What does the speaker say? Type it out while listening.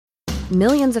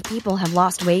Millions of people have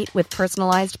lost weight with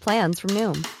personalized plans from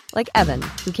Noom. Like Evan,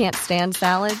 who can't stand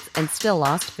salads and still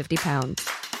lost 50 pounds.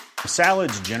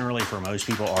 Salads generally for most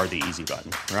people are the easy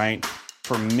button, right?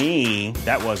 For me,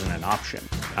 that wasn't an option.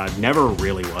 I never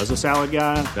really was a salad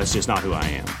guy. That's just not who I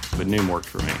am. But Noom worked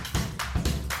for me.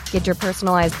 Get your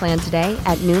personalized plan today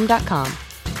at Noom.com.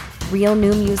 Real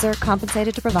Noom user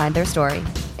compensated to provide their story.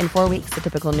 In 4 weeks, the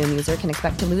typical Noom user can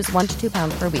expect to lose 1 to 2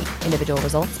 pounds per week. Individual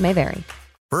results may vary.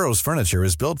 Burrow's furniture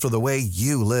is built for the way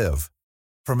you live.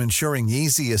 From ensuring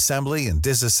easy assembly and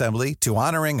disassembly to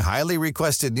honoring highly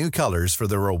requested new colors for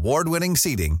their award-winning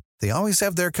seating, they always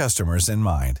have their customers in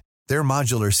mind. Their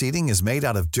modular seating is made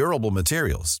out of durable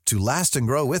materials to last and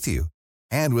grow with you.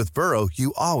 And with Burrow,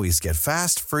 you always get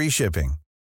fast, free shipping.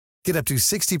 Get up to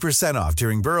 60% off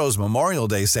during Burrow's Memorial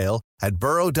Day sale at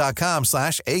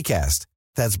burrow.com/ACAST.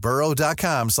 That's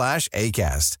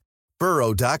burrow.com/ACAST.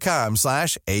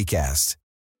 burrow.com/ACAST.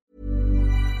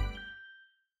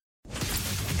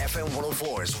 FM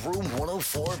 104's Room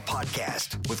 104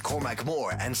 podcast with Cormac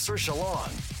Moore and Saoirse Long.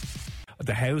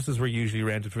 The houses were usually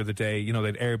rented for the day. You know,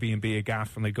 they'd Airbnb a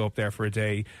gaff and they'd go up there for a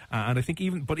day. And I think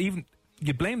even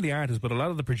you blame the artists, but a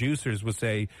lot of the producers would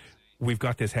say, we've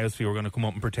got this house for you, we're going to come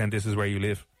up and pretend this is where you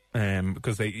live.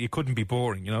 Because it couldn't be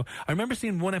boring, you know. I remember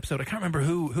seeing one episode, I can't remember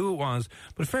who it was,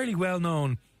 but fairly well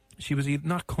known. She was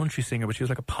not country singer, but she was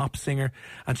like a pop singer,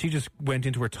 and she just went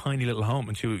into her tiny little home,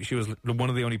 and she was one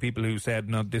of the only people who said,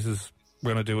 no,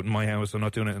 we're going to do it in my house, I'm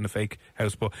not doing it in a fake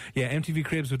house. But yeah, MTV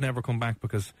Cribs would never come back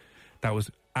because that was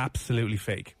absolutely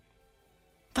fake.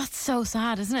 That's so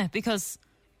sad, isn't it? Because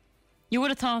you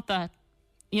would have thought that,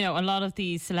 you know, a lot of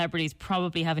these celebrities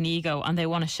probably have an ego and they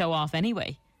want to show off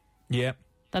anyway. Yeah.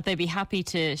 That they'd be happy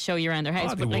to show you around their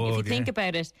house. But if you think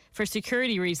about it, for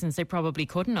security reasons, they probably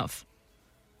couldn't have.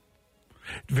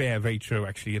 Yeah, very true,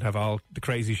 actually. You'd have all the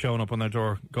crazy showing up on their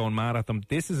door going mad at them.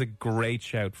 This is a great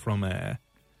shout from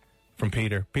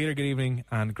Peter. Peter, good evening,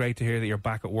 and great to hear that you're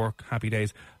back at work. Happy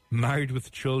days. Married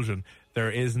with Children. There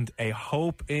isn't a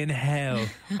hope in hell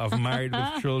of Married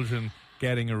with Children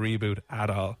getting a reboot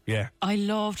at all. Yeah. I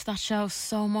loved that show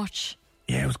so much.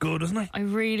 Yeah, it was good, wasn't it? I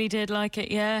really did like it,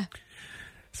 yeah.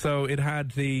 So it had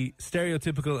the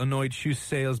stereotypical annoyed shoe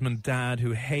salesman dad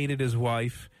who hated his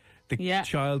wife. The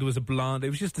child was a blonde. It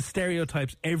was just the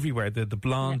stereotypes everywhere. The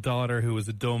blonde daughter who was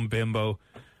a dumb bimbo.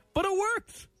 But it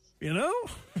worked, you know?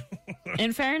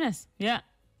 In fairness, yeah.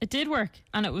 It did work.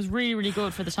 And it was really, really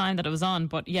good for the time that it was on.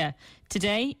 But yeah,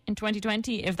 today, in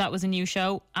 2020, if that was a new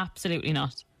show, absolutely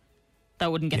not.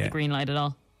 That wouldn't get the green light at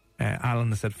all.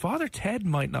 Alan said, Father Ted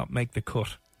might not make the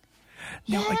cut.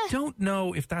 Yeah. Now, I don't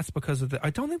know if that's because of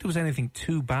I don't think there was anything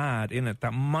too bad in it.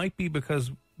 That might be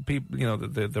because people, you know,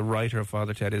 the writer of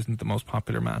Father Ted isn't the most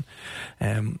popular man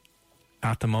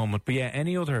at the moment. But yeah,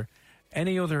 any other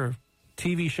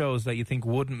TV shows that you think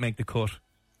wouldn't make the cut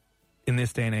in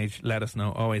this day and age, let us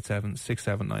know. 087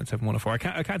 679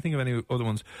 7104. I can't think of any other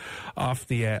ones off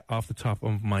the top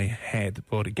of my head.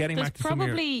 But getting There's back to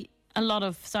probably a lot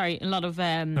of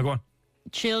no, go on.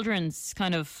 Children's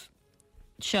kind of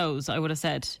shows, I would have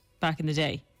said, back in the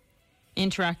day.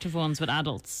 Interactive ones with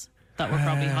adults that were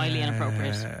probably highly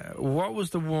inappropriate. What was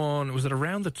the one? Was it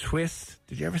Around the Twist?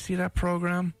 Did you ever see that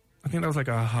program? I think that was like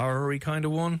a horror-y kind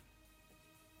of one.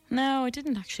 No, I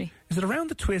didn't actually. Is it Around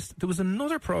the Twist? There was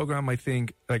another program, I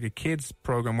think, like a kids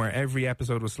program where every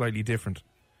episode was slightly different.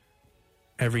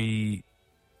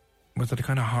 Was it a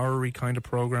kind of horror-y kind of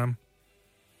program?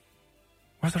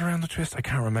 Was it Around the Twist? I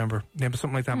can't remember. Yeah, but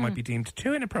something like that might be deemed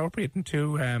too inappropriate and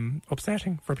too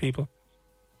upsetting for people.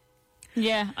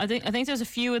 Yeah, I think there's a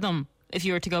few of them. If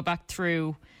you were to go back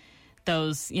through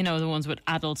those, you know, the ones with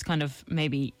adults kind of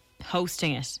maybe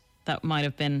hosting it, that might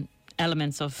have been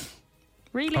elements of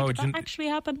really did that actually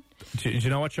happen? Do you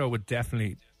know what show would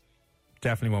definitely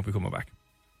won't be coming back?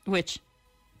 Which?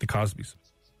 The Cosbys.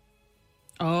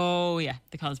 Oh yeah,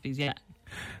 the Cosbys. Yeah.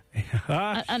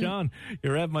 Sean,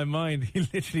 you read my mind. He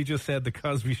literally just said the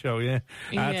Cosby Show. Yeah,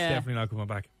 that's definitely not coming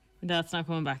back. That's not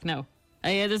coming back. No.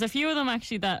 Yeah, there's a few of them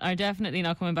actually that are definitely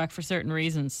not coming back for certain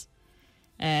reasons.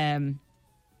 Yeah,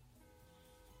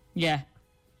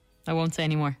 I won't say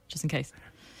any more, just in case.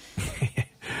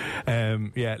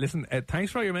 Yeah, listen,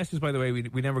 thanks for all your messages, by the way.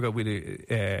 We never got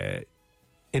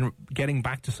in getting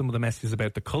back to some of the messages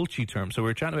about the culture term. So we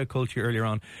were chatting about culture earlier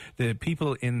on. The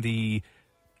people in the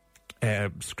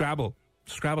Scrabble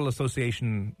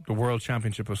Association, the World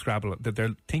Championship of Scrabble, that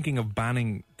they're thinking of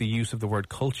banning the use of the word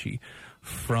culture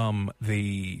from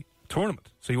the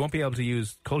tournament. So you won't be able to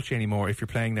use culture anymore if you're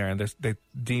playing there, and they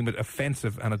deem it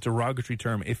offensive and a derogatory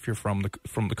term if you're from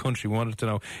the country. We wanted to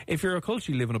know, if you're a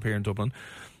culture living up here in Dublin,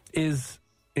 is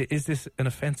is this an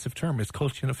offensive term? Is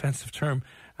culture an offensive term?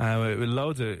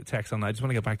 Loads of text on that. I just want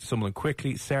to get back to someone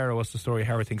quickly. Sarah, what's the story?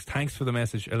 How are things? Thanks for the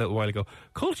message a little while ago.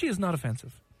 Culture is not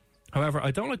offensive. However,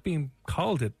 I don't like being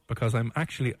called it because I'm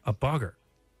actually a bogger.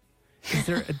 Is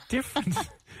there a difference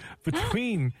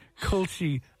between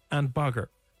culture and bogger?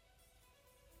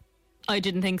 I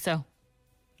didn't think so.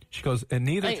 She goes,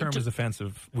 neither term is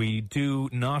offensive. We do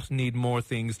not need more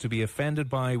things to be offended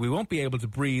by. We won't be able to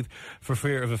breathe for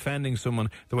fear of offending someone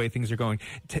the way things are going.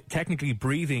 Technically,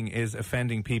 breathing is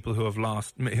offending people who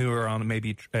are on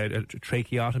maybe a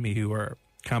tracheotomy, who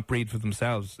can't breathe for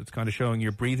themselves. It's kind of showing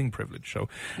your breathing privilege. So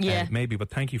maybe, but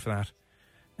thank you for that.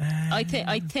 I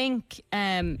think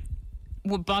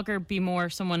would bogger be more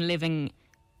someone living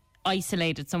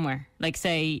isolated somewhere, like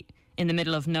say in the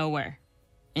middle of nowhere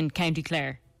in County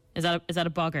Clare? Is that a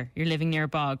bogger? You're living near a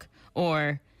bog.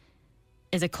 Or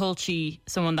is a culchie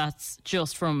someone that's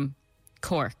just from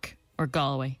Cork or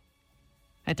Galway?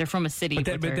 Like they're from a city.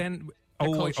 But then I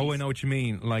know what you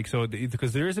mean. Like, so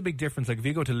because there is a big difference. Like if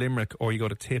you go to Limerick or you go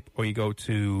to Tip or you go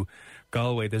to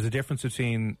Galway, there's a difference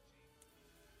between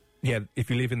if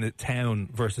you live in the town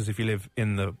versus if you live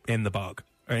in the bog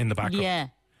or in the back road.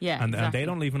 Yeah, and exactly. they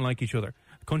don't even like each other.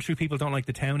 Country people don't like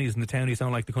the townies, and the townies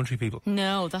don't like the country people.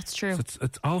 No, that's true. So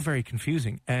it's all very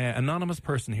confusing. Anonymous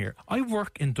person here. I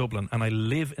work in Dublin and I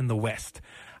live in the West,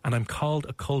 and I'm called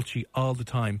a culchie all the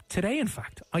time. Today, in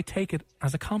fact, I take it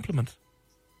as a compliment.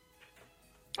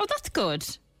 Oh, that's good.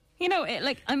 You know,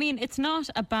 it's not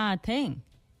a bad thing.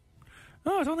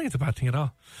 No, I don't think it's a bad thing at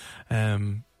all.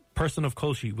 Person of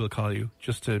culture will call you,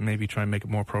 just to maybe try and make it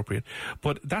more appropriate.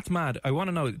 But that's mad. I want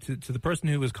to know, to the person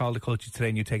who was called a culture today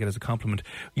and you take it as a compliment,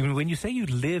 when you say you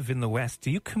live in the West,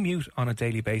 do you commute on a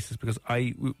daily basis? Because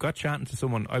I got chatting to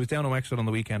someone, I was down in Wexford on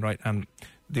the weekend, right, and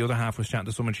the other half was chatting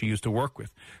to someone she used to work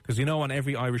with. Because on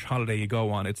every Irish holiday you go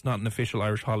on, it's not an official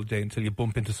Irish holiday until you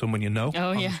bump into someone you know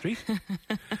on the street.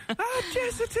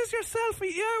 Jess, it is yourself.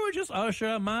 Yeah, we're just,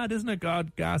 sure, mad, isn't it?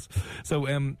 God, gas.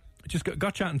 So, just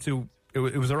got chatting to,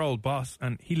 it was our old boss,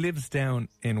 and he lives down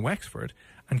in Wexford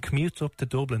and commutes up to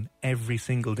Dublin every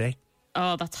single day.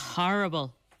 Oh, that's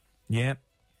horrible. Yeah.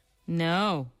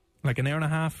 No. Like an hour and a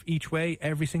half each way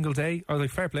every single day. I was like,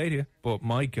 fair play to you. But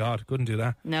my God, couldn't do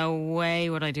that. No way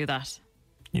would I do that.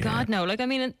 Yeah. God, no.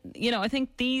 I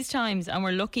think these times, and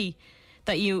we're lucky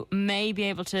that you may be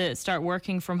able to start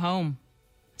working from home.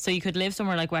 So you could live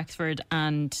somewhere like Wexford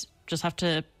and just have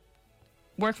to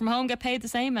work from home, get paid the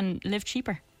same, and live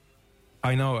cheaper.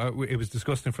 I know, it was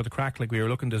disgusting for the crack. Like, we were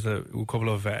looking, there was a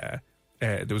couple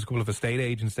of estate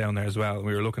agents down there as well, and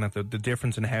we were looking at the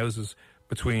difference in houses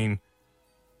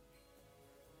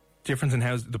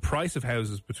the price of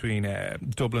houses between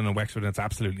Dublin and Wexford, and it's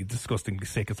absolutely disgustingly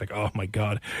sick. It's like, oh my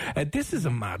God. This is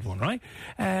a mad one, right?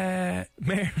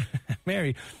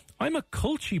 Mary, I'm a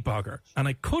culchie bogger, and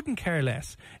I couldn't care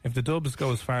less if the Dubs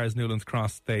go as far as Newlands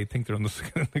Cross. They think they're on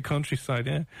the countryside,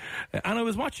 yeah. And I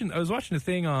was watching a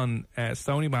thing on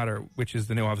Stony Batter, which is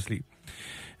the new, obviously,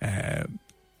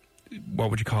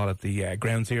 what would you call it? The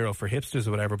ground zero for hipsters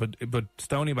or whatever. But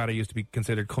Stony Batter used to be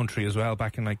considered country as well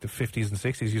back in like the 50s and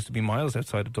 60s. Used to be miles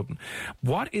outside of Dublin.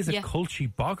 What is a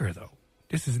culchie bogger though?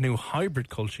 This is a new hybrid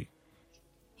culchie.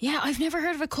 Yeah, I've never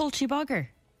heard of a culchie bogger.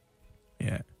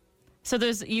 Yeah. So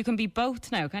you can be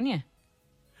both now, can you?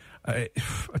 I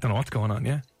don't know what's going on,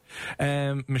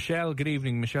 yeah. Michelle, good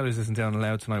evening. Michelle is listening down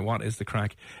aloud tonight. What is the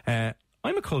crack?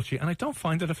 I'm a culchie and I don't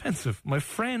find it offensive. My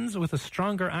friends with a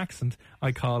stronger accent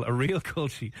I call a real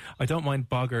culchie. I don't mind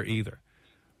bogger either.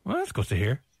 Well, that's good to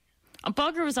hear. A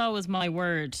bogger was always my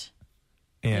word.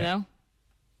 Yeah. You know?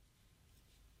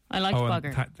 I like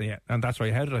bogger. And that's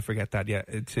right. How did I forget that? Yeah,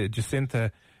 it's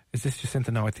Jacinta. Is this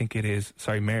Jacinta? No, I think it is.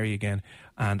 Sorry, Mary again.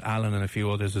 And Alan and a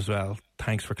few others as well.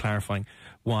 Thanks for clarifying.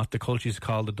 What the cultures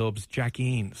call the Dubs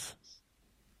Jackeens.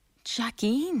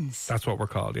 Jackeens? That's what we're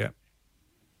called, yeah.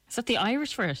 Is that the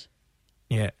Irish for it?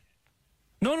 Yeah.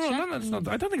 No, it's not.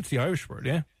 I don't think it's the Irish word,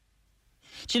 yeah.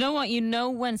 Do you know what? You know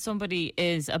when somebody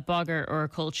is a bogger or a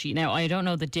culchie. Now, I don't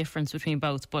know the difference between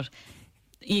both, but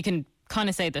you can kind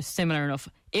of say they're similar enough.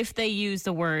 If they use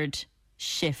the word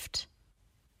shift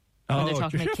when they're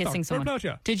talking about kissing someone.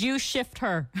 Did you shift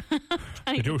her?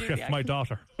 Did you shift my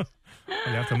daughter?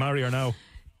 You have to marry her now.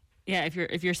 Yeah,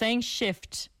 if you're saying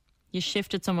shift, you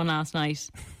shifted someone last night,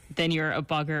 then you're a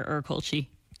bogger or a culchie.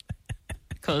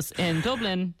 Because in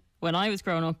Dublin, when I was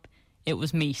growing up, it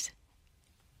was meet.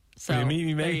 So will you meet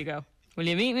me, mate? There you go. Will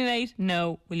you meet me, mate?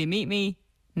 No. Will you meet me?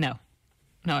 No.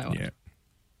 No, I won't. Yeah.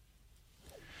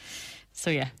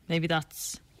 So yeah, maybe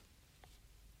that's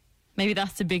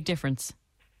a big difference.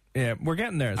 Yeah, we're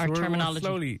getting there. Our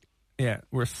terminology.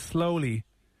 We're slowly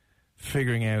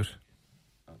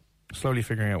slowly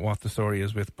figuring out what the story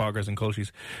is with Boggers and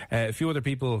Culchies. A few other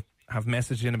people have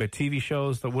messaged in about TV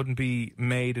shows that wouldn't be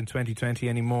made in 2020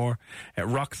 anymore.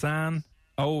 Roxanne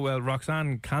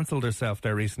cancelled herself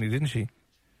there recently, didn't she?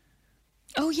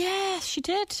 Oh, yeah, she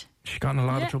did. She got in a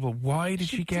lot of trouble. Why did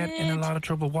she get in a lot of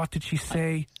trouble? What did she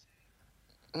say?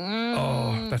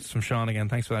 Oh, that's from Sean again.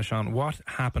 Thanks for that, Sean. What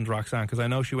happened, Roxanne? Because I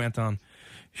know she went on,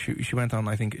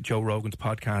 I think, Joe Rogan's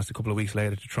podcast a couple of weeks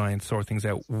later to try and sort things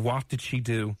out. What did she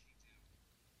do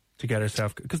to get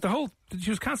herself... Because she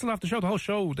was cancelled off the show. The whole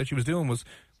show that she was doing was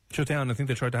shut down. I think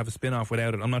they tried to have a spin-off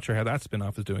without it. I'm not sure how that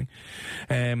spin-off is doing.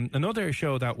 Another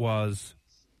show that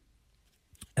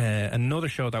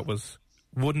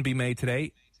wouldn't be made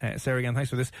today. Sarah, again,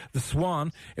 thanks for this. The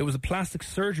Swan, it was a plastic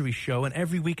surgery show, and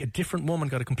every week a different woman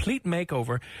got a complete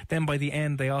makeover. Then by the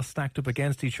end, they all stacked up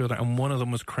against each other, and one of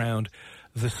them was crowned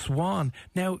the Swan.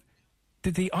 Now,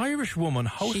 did the Irish woman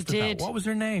host that? What was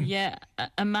her name? Yeah,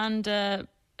 Amanda...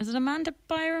 Is it Amanda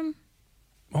Byram?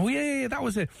 Oh, yeah, that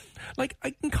was it. Like, I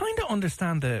can kind of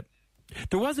understand that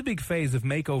there was a big phase of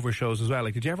makeover shows as well.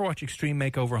 Like, did you ever watch Extreme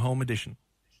Makeover Home Edition?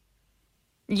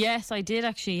 Yes, I did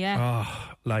actually, yeah.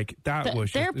 Oh, like, that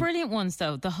was... They're brilliant ones,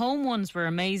 though. The home ones were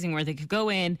amazing, where they could go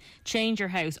in, change your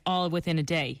house all within a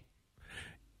day.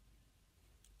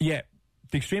 Yeah.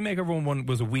 The Extreme Makeover one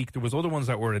was a week. There was other ones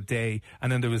that were a day. And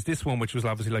then there was this one, which was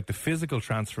obviously like the physical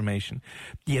transformation.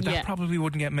 Yeah, that probably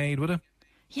wouldn't get made, would it?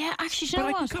 Yeah, actually, you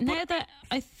know what? Now that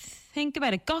I think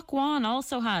about it, Gok Wan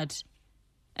also had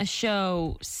a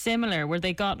show similar where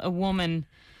they got a woman...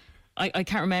 I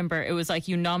can't remember. It was like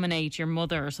you nominate your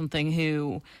mother or something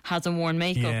who hasn't worn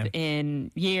makeup in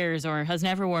years or has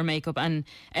never worn makeup, and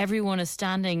everyone is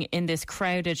standing in this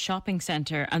crowded shopping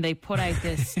centre, and they put out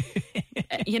this,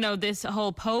 this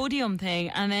whole podium thing,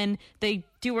 and then they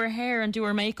do her hair and do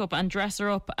her makeup and dress her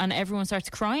up, and everyone starts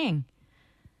crying.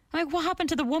 Like, what happened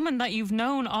to the woman that you've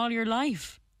known all your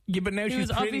life? Yeah, but now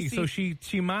she's pretty, so she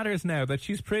matters now that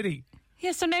she's pretty.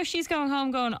 Yeah, so now she's going home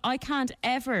going, I can't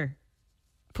ever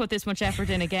put this much effort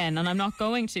in again, and I'm not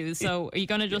going to. So are you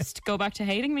going to just go back to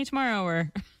hating me tomorrow?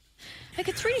 Or like,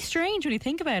 it's really strange when you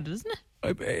think about it, isn't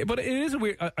it? But it is a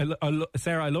weird...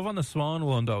 Sarah, I love on the Swan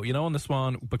one, though. You know, on the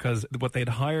Swan, because what they'd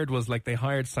hired was, like, they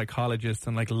hired psychologists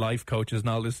and, like, life coaches and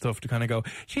all this stuff to kind of go,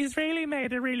 she's really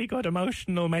made a really good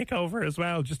emotional makeover as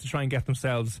well, just to try and get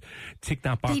themselves tick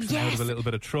that box and out of a little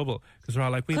bit of trouble. Because they're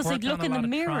all like, we've worked on a lot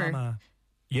of trauma.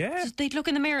 Yeah. They'd look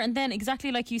in the mirror, and then,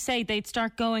 exactly like you say, they'd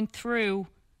start going through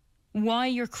why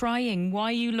you're crying,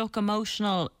 why you look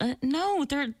emotional. No,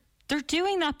 they're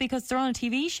doing that because they're on a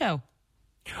TV show.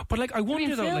 But like, I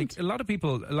wonder though, like a lot of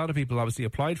people obviously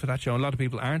applied for that show, and a lot of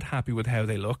people aren't happy with how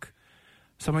they look.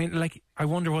 So I mean, like, I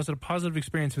wonder, was it a positive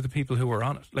experience for the people who were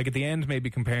on it? Like, at the end, maybe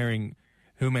comparing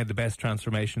who made the best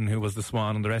transformation, who was the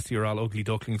Swan, and the rest of you are all ugly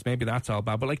ducklings. Maybe that's all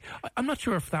bad. But like, I'm not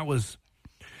sure if that was...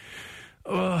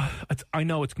 I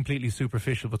know it's completely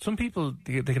superficial, but some people,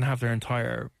 they can have their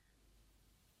entire...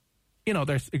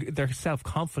 their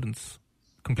self-confidence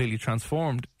completely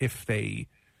transformed if they,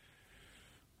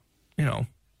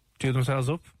 do themselves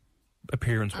up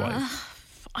appearance-wise.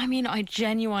 I mean, I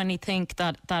genuinely think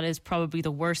that is probably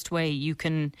the worst way you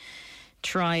can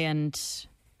try and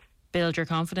build your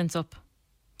confidence up,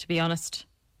 to be honest.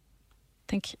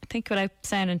 Think without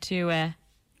sounding too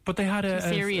but they had a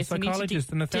serious,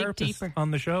 psychologist and a therapist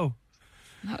on the show.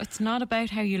 No, it's not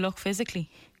about how you look physically.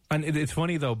 And it's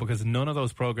funny, though, because none of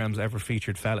those programs ever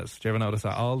featured fellas. Do you ever notice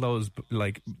that? All those,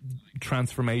 like,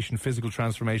 physical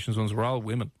transformations ones were all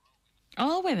women.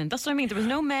 All women. That's what I mean. There was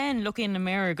no men looking in the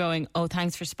mirror going, oh,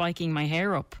 thanks for spiking my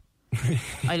hair up.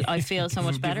 I feel so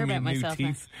much better about myself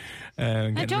now.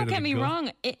 Now, don't get me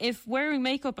wrong. If wearing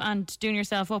makeup and doing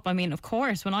yourself up, I mean, of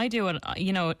course, when I do it,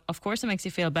 of course it makes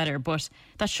you feel better. But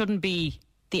that shouldn't be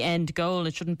the end goal.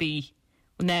 It shouldn't be...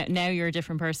 Now you're a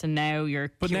different person. Now you're...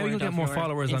 But now you'll get more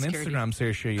followers on Instagram,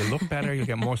 Saoirse. You'll look better. You'll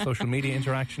get more social media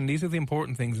interaction. These are the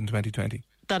important things in 2020.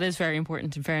 That is very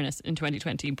important, in fairness, in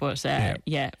 2020. But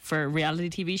for reality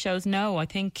TV shows, no, I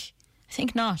think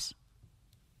not.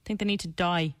 I think they need to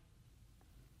die,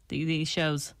 these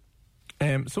shows.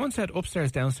 Someone said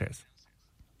Upstairs, Downstairs.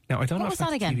 Now, I don't know if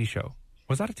that's a TV show.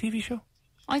 Was that a TV show?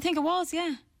 I think it was,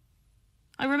 yeah.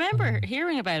 I remember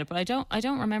hearing about it, but I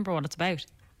don't remember what it's about.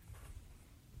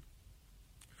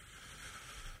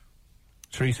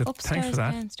 Teresa, Upstairs, thanks for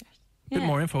that. Downstairs. A bit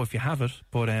more info if you have it.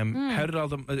 But how did all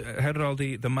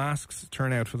the masks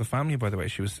turn out for the family? By the way,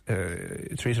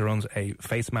 Teresa runs a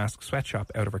face mask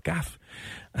sweatshop out of her gaff,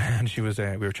 and she was.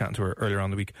 We were chatting to her earlier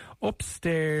on the week.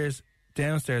 Upstairs,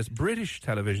 Downstairs, British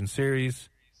television series.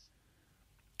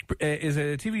 is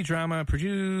a TV drama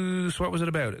produced. What was it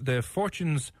about? The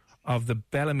fortunes of the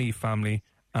Bellamy family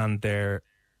and their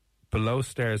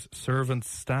below-stairs servant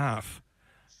staff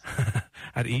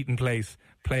at Eaton Place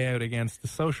play out against the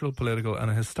social, political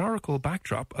and historical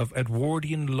backdrop of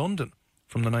Edwardian London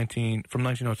from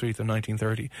 1903 to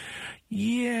 1930.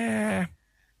 Yeah.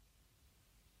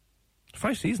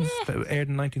 5 seasons that aired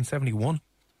in 1971.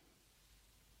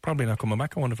 Probably not coming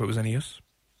back. I wonder if it was any use.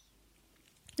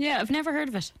 Yeah, I've never heard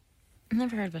of it.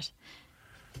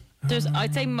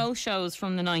 I'd say most shows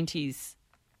from the 90s,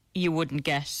 you wouldn't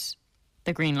get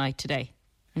the green light today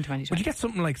in 2020. Would you get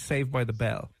something like Saved by the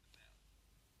Bell?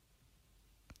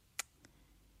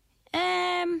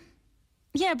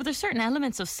 Yeah, but there's certain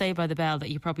elements of Saved by the Bell that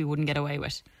you probably wouldn't get away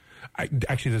with.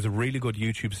 Actually, there's a really good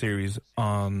YouTube series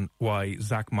on why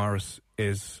Zach Morris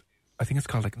is... I think it's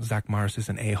called like Zach Morris is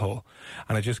an a-hole.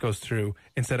 And it just goes through,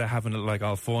 instead of having it like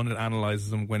all fun, it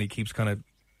analyses him when he keeps kind of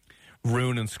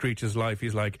ruining Screech's life.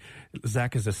 He's like,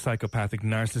 Zach is a psychopathic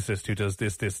narcissist who does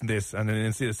this, this, and this. And then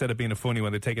instead of being a funny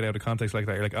one, they take it out of context like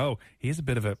that. You're like, oh, he's a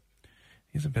bit of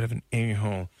an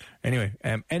a-hole. Anyway,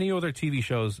 any other TV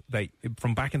shows that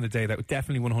from back in the day that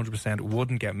definitely 100%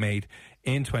 wouldn't get made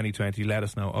in 2020, let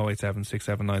us know. 087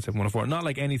 67 97 104. Not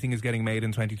like anything is getting made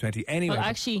in 2020 anyway, well,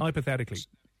 actually, hypothetically.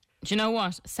 Do you know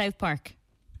what? South Park.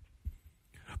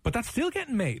 But that's still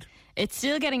getting made. It's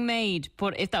still getting made,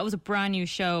 but if that was a brand new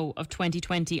show of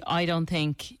 2020, I don't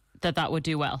think that would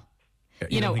do well.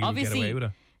 You know, think obviously, get away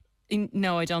with it?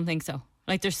 No, I don't think so.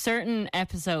 Like, there's certain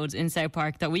episodes in South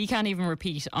Park that we can't even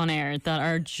repeat on air that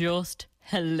are just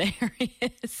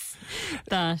hilarious.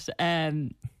 That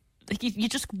like you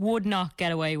just would not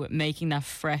get away with making that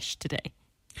fresh today.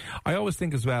 I always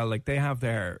think as well, like, they have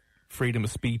their freedom of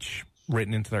speech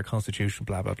written into their constitution,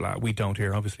 blah, blah, blah. We don't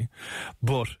here, obviously.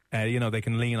 But, they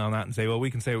can lean on that and say, well,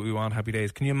 we can say what we want, happy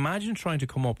days. Can you imagine trying to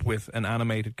come up with an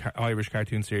animated Irish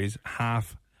cartoon series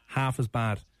half as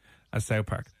bad as South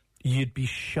Park? You'd be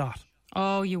shot.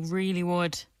 Oh, you really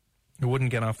would. It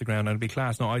wouldn't get off the ground and it'd be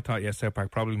class. No, I thought, South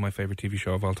Park, probably my favourite TV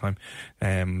show of all time.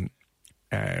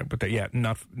 But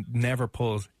never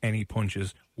pulls any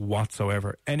punches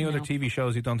whatsoever. Any other TV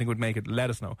shows you don't think would make it, let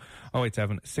us know.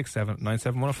 087 67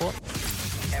 97 104.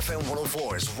 FM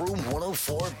 104's Room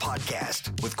 104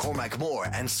 podcast with Cormac Moore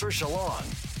and Saoirse Long.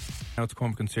 Now it's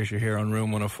Cormac and Saoirse here on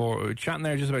Room 104. We're chatting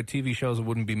there just about TV shows that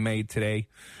wouldn't be made today.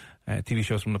 TV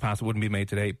shows from the past that wouldn't be made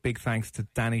today. Big thanks to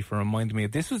Danny for reminding me.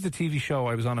 This was the TV show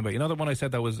I was on about. You know the one I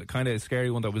said that was kind of a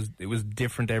scary one, it was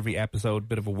different every episode,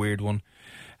 bit of a weird one.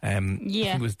 I think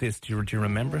it was this. Do you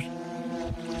remember it?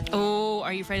 Oh,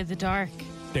 Are You Afraid of the Dark?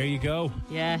 There you go.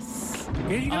 Yes.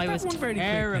 Yeah, you got I that was one very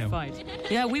terrified.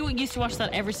 Yeah, we used to watch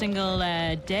that every single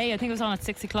day. I think it was on at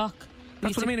 6 o'clock.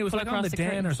 That's what I mean. It was like on the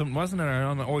Den or something, wasn't it? Or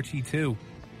on the RT2.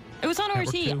 It was on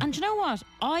RT, and you know what?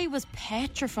 I was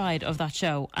petrified of that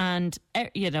show. And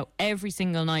every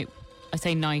single night, I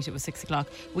say night, it was 6 o'clock.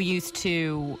 We used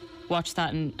to watch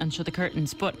that and shut the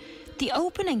curtains. But the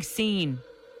opening scene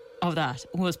of that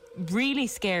was really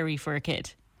scary for a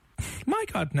kid. My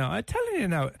God, no! I'm telling you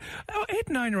now, 8,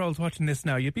 9-year-olds watching this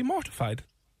now, you'd be mortified.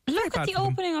 Look at the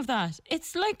opening of that.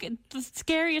 It's like the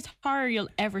scariest horror you'll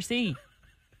ever see.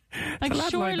 Like,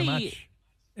 surely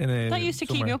that used to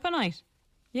keep me up at night.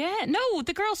 Yeah, no,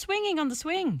 the girl swinging on the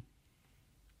swing.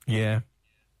 Yeah.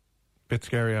 Bit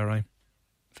scary, all right.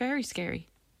 Very scary.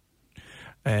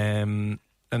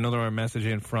 Another message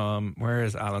in from, where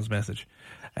is Alan's message?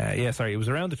 It was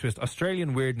Around the Twist.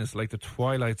 Australian weirdness like the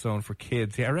Twilight Zone for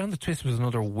kids. Yeah, Around the Twist was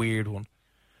another weird one.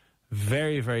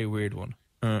 Very, very weird one.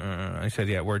 I said,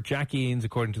 we're Jack-Ians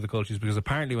according to the cultures, because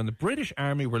apparently when the British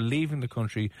Army were leaving the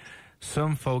country,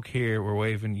 some folk here were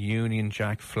waving Union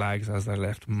Jack flags as they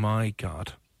left. My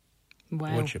God.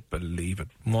 Wow. Would you believe it?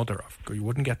 Mother of... You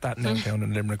wouldn't get that now down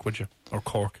in Limerick, would you? Or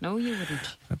Cork. No, you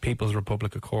wouldn't. The People's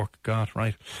Republic of Cork. God,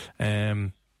 right.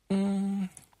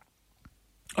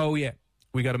 Oh, yeah.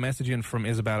 We got a message in from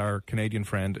Isabel, our Canadian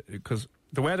friend, because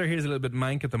the weather here is a little bit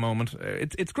mank at the moment.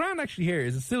 It's grand actually here.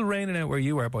 Is it still raining out where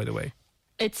you are, by the way?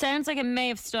 It sounds like it may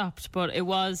have stopped, but it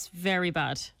was very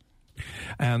bad.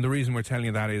 And the reason we're telling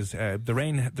you that is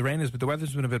the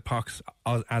weather's been a bit pox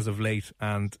as of late,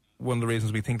 and one of the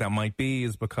reasons we think that might be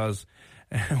is because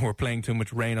we're playing Too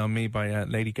Much Rain on Me by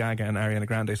Lady Gaga and Ariana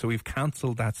Grande, so we've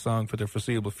cancelled that song for the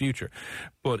foreseeable future.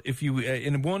 But if you,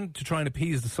 in one, to try and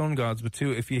appease the sun gods, but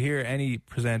two, if you hear any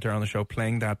presenter on the show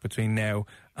playing that between now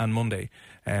and Monday,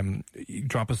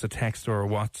 drop us a text or a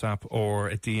WhatsApp or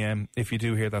a DM if you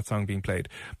do hear that song being played,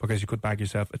 because you could bag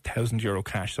yourself €1,000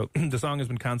 cash. So the song has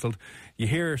been cancelled. You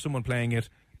hear someone playing it,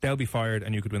 they'll be fired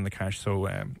and you could win the cash. So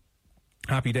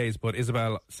happy days. But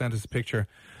Isabel sent us a picture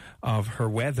of her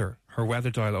weather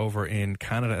dial over in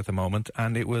Canada at the moment,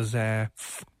 and it was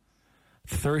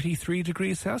 33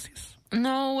 degrees Celsius.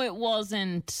 No, it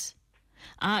wasn't.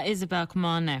 Isabel, come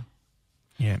on now.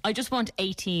 Yeah. I just want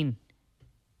 18.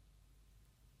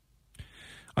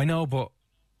 I know, but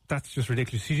that's just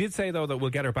ridiculous. She did say, though, that we'll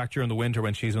get her back during the winter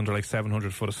when she's under like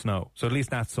 700 foot of snow. So at least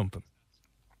that's something.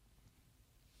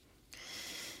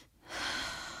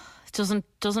 It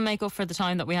doesn't make up for the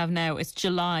time that we have now. It's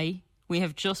July. We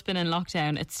have just been in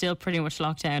lockdown. It's still pretty much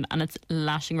lockdown, and it's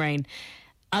lashing rain.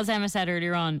 As Emma said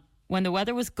earlier on, when the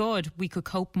weather was good, we could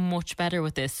cope much better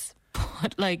with this.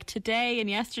 But like today and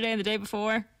yesterday and the day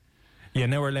before. Yeah,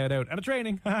 now we're allowed out. And it's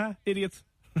raining. Haha, idiots.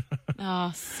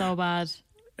 Oh, so bad.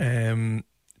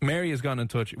 Mary has gotten in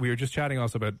touch. We were just chatting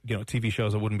also about, TV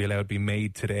shows that wouldn't be allowed to be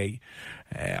made today.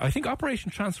 I think Operation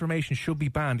Transformation should be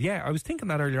banned. Yeah, I was thinking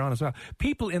that earlier on as well.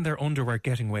 People in their underwear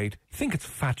getting weighed think it's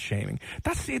fat shaming.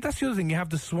 That's the other thing. You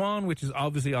have The Swan, which is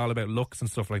obviously all about looks and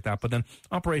stuff like that. But then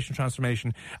Operation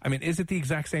Transformation, I mean, is it the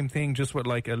exact same thing, just with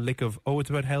like a lick of, it's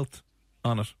about health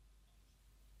on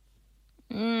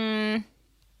it?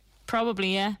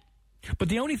 Probably, yeah. But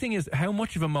the only thing is, how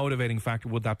much of a motivating factor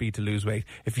would that be to lose weight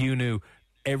if you knew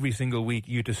every single week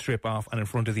you had to strip off and in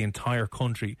front of the entire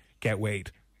country get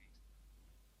weighed?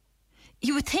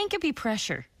 You would think it'd be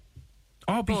pressure.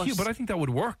 Oh, it'd be huge, but I think that would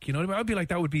work. You know what I mean? I'd be like,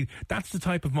 that's the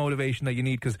type of motivation that you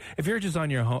need. Because if you're just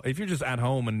if you're just at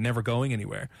home and never going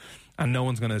anywhere, and no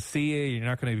one's going to see you, you're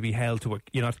not going to be held to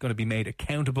you're not going to be made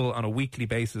accountable on a weekly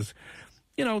basis.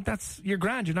 You're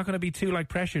grand. You're not going to be too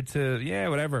pressured to,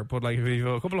 whatever. But if you've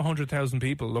a couple of 100,000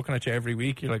 people looking at you every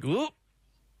week, you're like, ooh.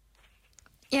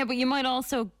 Yeah, but you might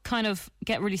also kind of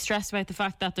get really stressed about the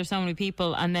fact that there's so many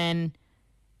people, and then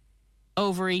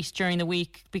overeat during the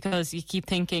week because you keep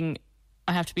thinking,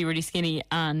 I have to be really skinny,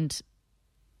 and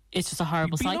it's just a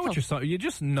horrible cycle. You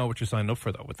just know what you're signing up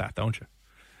for, though, with that, don't you?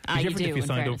 You different do, if you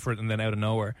signed fairness. up for it and then out of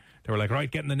nowhere they were like,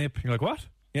 right, get in the nip. You're like, what?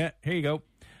 Yeah, here you go.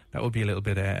 That would be a little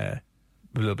bit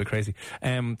crazy.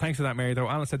 Thanks for that, Mary, though.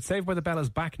 Alan said, Saved by the Bell is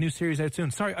back. New series out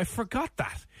soon. Sorry, I forgot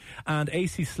that. And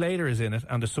AC Slater is in it,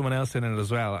 and there's someone else in it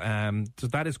as well. So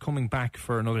that is coming back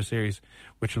for another series,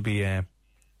 which will be a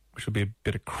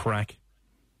bit of crack.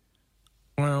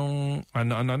 Well,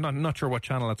 I'm not sure what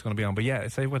channel that's going to be on, but yeah,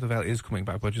 Saved by the Bell is coming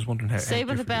back. But just wondering how Saved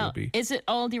by the Bell, it'll be. is it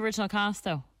all the original cast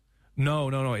though?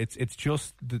 No. It's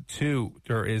just the two.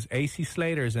 There is AC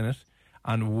Slater's in it,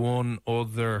 and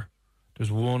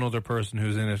there's one other person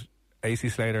who's in it, AC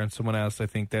Slater and someone else. I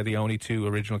think they're the only two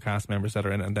original cast members that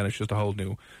are in it, and then it's just a whole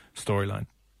new storyline.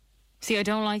 See, I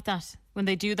don't like that. When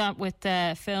they do that with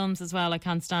films as well, I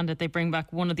can't stand it. They bring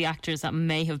back one of the actors that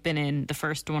may have been in the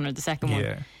first one or the second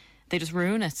one. They just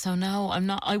ruin it. So no, I'm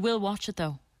not. I will watch it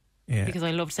though. Yeah. Because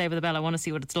I love Saved by the Bell. I want to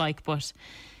see what it's like, but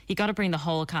you got to bring the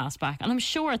whole cast back. And I'm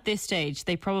sure at this stage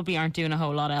they probably aren't doing a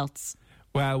whole lot else.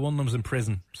 Well, one of them's in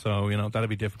prison, so that'd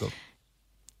be difficult.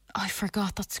 I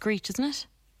forgot that Screech, isn't it?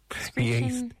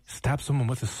 He stabbed someone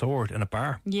with a sword in a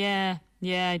bar. Yeah,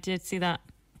 I did see that.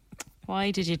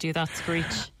 Why did you do that,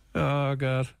 Screech? Oh,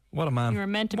 God. What a man. You were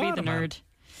meant to be the nerd.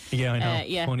 Yeah, I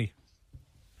know. Funny.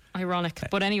 Ironic.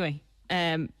 But anyway.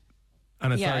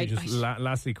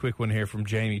 Lastly, quick one here from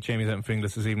Jamie. Jamie's out in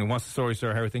Finglas this evening. What's the story,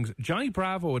 sir? How are things? Johnny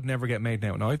Bravo would never get made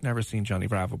now. No, I've never seen Johnny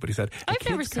Bravo, but he said I've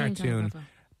never seen cartoon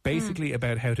basically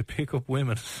about how to pick up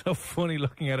women. So funny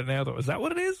looking at it now, though. Is that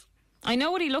what it is? I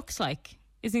know what he looks like.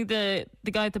 Isn't he the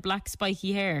guy with the black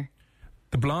spiky hair?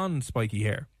 The blonde spiky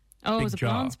hair. Oh, big it was a jaw.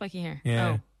 blonde spiky hair. Yeah.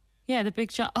 Oh. Yeah, the big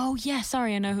jaw. Oh, yeah,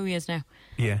 sorry, I know who he is now.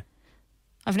 Yeah.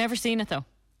 I've never seen it, though.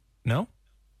 No?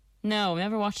 No, I've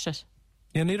never watched it.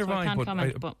 Yeah, neither so have I. Can't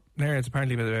comment, but it's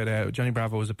apparently about Johnny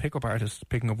Bravo was a pickup artist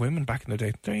picking up women back in the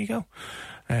day. There you go.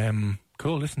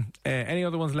 Cool, listen. Any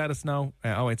other ones, let us know.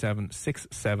 087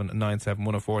 6797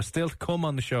 104. Still to come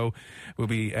on the show, we'll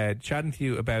be chatting to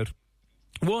you about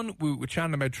one, we were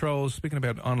chatting about trolls. Speaking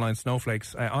about online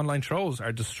snowflakes, online trolls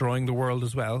are destroying the world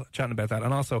as well. Chatting about that.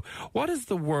 And also, what is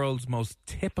the world's most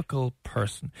typical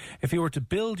person? If you were to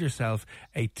build yourself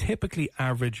a typically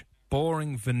average,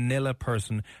 boring, vanilla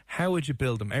person, how would you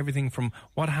build them? Everything from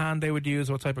what hand they would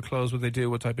use, what type of clothes would they do,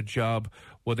 what type of job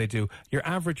would they do. Your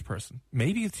average person.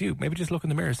 Maybe it's you. Maybe just look in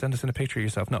the mirror, send us in a picture of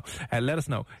yourself. No, let us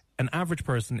know. An average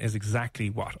person is exactly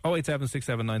what? 087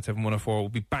 6797 104. We'll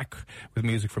be back with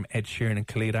music from Ed Sheeran and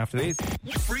Khalid after these.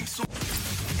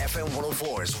 FM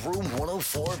 104's Room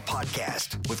 104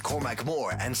 podcast with Cormac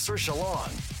Moore and Saoirse Long.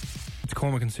 It's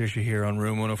Cormac and Saoirse here on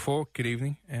Room 104. Good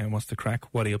evening. What's the crack?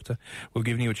 What are you up to? We're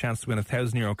giving you a chance to win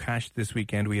 €1,000 cash this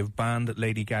weekend. We have banned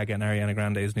Lady Gaga and Ariana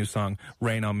Grande's new song,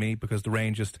 Rain on Me, because the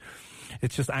rain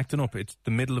it's just acting up. It's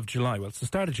the middle of July. Well, it's the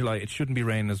start of July. It shouldn't be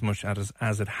raining as much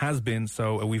as it has been.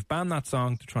 So we've banned that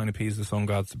song to try and appease the sun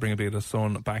gods, to bring a bit of the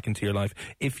sun back into your life.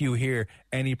 If you hear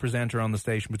any presenter on the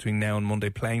station between now and Monday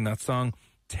playing that song,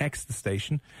 text the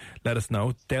station, let us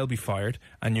know. They'll be fired,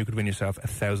 and you could win yourself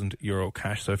 €1,000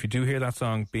 cash. So if you do hear that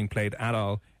song being played at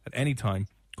all, at any time,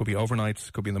 could be overnight,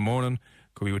 could be in the morning,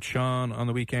 could be with Sean on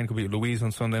the weekend, could be with Louise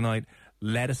on Sunday night,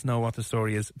 let us know what the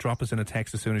story is. Drop us in a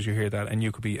text as soon as you hear that, and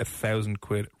you could be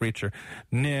 £1,000 richer.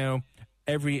 Now,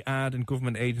 every ad and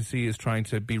government agency is trying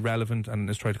to be relevant and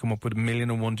is trying to come up with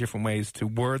 1,000,001 different ways to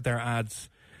word their ads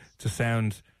to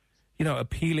sound,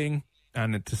 appealing,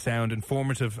 and to sound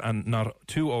informative and not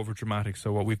too over dramatic.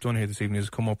 So what we've done here this evening is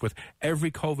come up with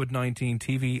every COVID-19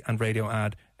 TV and radio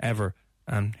ad ever.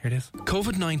 And here it is.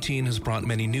 COVID-19 has brought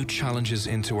many new challenges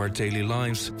into our daily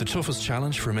lives. The toughest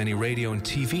challenge for many radio and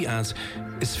TV ads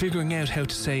is figuring out how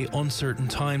to say uncertain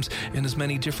times in as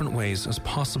many different ways as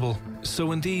possible.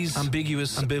 So in these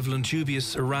ambiguous, ambivalent,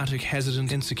 dubious, erratic,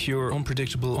 hesitant, insecure,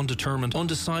 unpredictable, undetermined,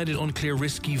 undecided, unclear,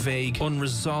 risky, vague,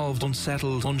 unresolved,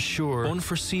 unsettled, unsure,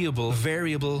 unforeseeable,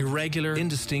 variable, irregular,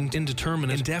 indistinct,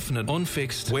 indeterminate, indefinite,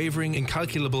 unfixed, wavering,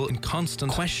 incalculable,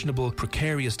 inconstant, questionable,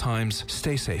 precarious times,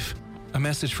 stay safe. A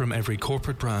message from every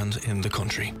corporate brand in the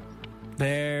country.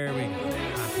 There we go.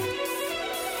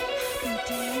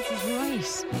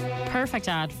 Right. Perfect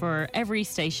ad for every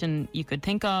station you could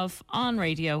think of on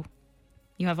radio.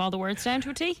 You have all the words down to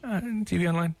a T? TV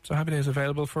Online. So Happy Days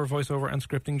available for voiceover and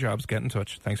scripting jobs. Get in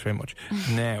touch. Thanks very much.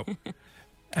 Now,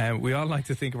 we all like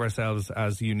to think of ourselves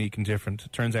as unique and different.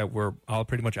 It turns out we're all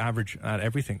pretty much average at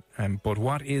everything. But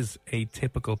what is a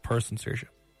typical person, Saoirse?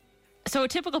 So a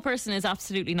typical person is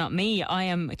absolutely not me. I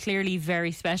am clearly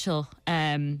very special.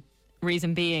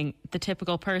 Reason being, the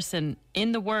typical person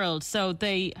in the world. So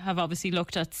they have obviously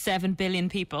looked at 7 billion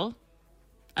people.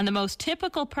 And the most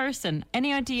typical person,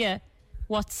 any idea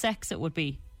what sex it would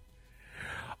be?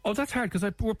 Oh, that's hard,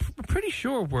 because we're pretty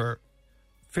sure we're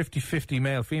 50-50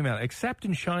 male-female, except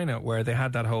in China, where they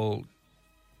had that whole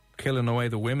killing away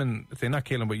the women. They're not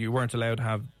killing, but you weren't allowed to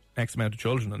have X amount of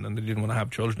children, and then they didn't want to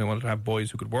have children. They wanted to have boys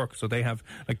who could work. So they have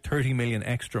like 30 million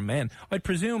extra men. I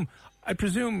presume, I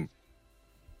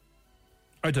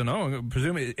don't know, I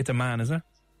presume it's a man, is it?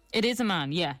 It is a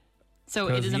man, yeah. So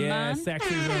it is a man.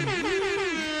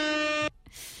 Sexism.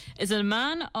 Is it a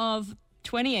man of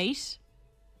 28,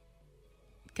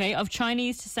 okay, of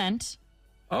Chinese descent.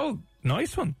 Oh,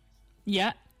 nice one.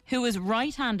 Yeah, who is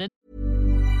right-handed.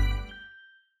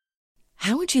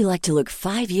 How would you like to look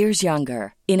 5 years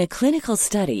younger? In a clinical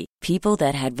study, people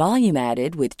that had volume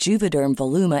added with Juvederm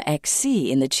Voluma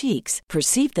XC in the cheeks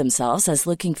perceived themselves as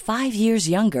looking 5 years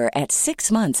younger at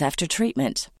 6 months after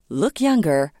treatment. Look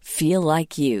younger, feel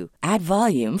like you. Add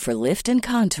volume for lift and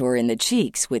contour in the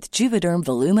cheeks with Juvederm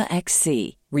Voluma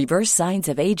XC. Reverse signs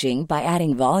of aging by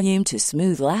adding volume to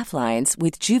smooth laugh lines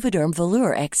with Juvederm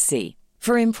Volure XC.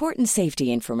 For important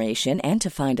safety information and to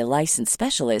find a licensed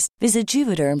specialist, visit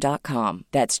Juvederm.com.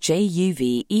 That's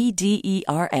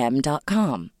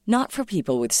JUVEDERM.com. Not for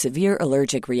people with severe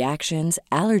allergic reactions,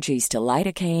 allergies to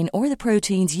lidocaine, or the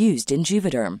proteins used in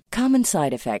Juvederm. Common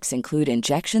side effects include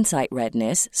injection site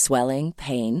redness, swelling,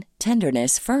 pain,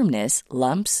 tenderness, firmness,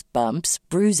 lumps, bumps,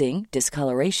 bruising,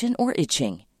 discoloration, or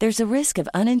itching. There's a risk of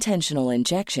unintentional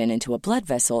injection into a blood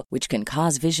vessel, which can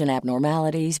cause vision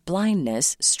abnormalities,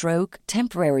 blindness, stroke,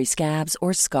 temporary scabs,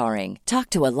 or scarring.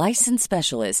 Talk to a licensed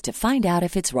specialist to find out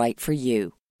if it's right for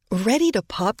you. Ready to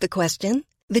pop the question?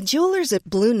 The jewelers at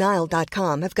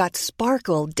BlueNile.com have got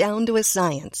sparkle down to a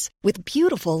science with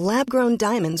beautiful lab-grown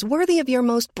diamonds worthy of your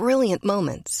most brilliant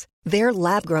moments. Their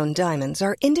lab-grown diamonds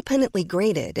are independently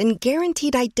graded and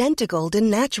guaranteed identical to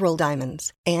natural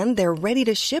diamonds, and they're ready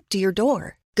to ship to your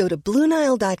door. Go to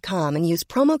BlueNile.com and use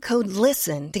promo code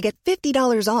LISTEN to get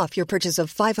 $50 off your purchase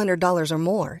of $500 or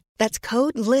more. That's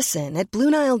code LISTEN at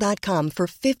BlueNile.com for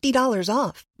 $50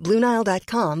 off.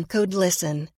 BlueNile.com, code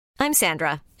LISTEN. I'm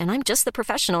Sandra, and I'm just the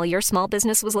professional your small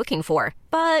business was looking for.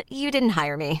 But you didn't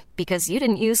hire me because you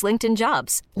didn't use LinkedIn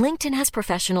Jobs. LinkedIn has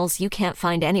professionals you can't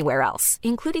find anywhere else,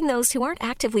 including those who aren't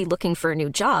actively looking for a new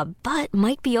job, but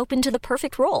might be open to the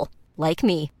perfect role, like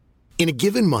me. In a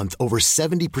given month, over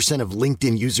 70% of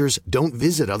LinkedIn users don't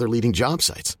visit other leading job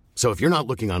sites. So if you're not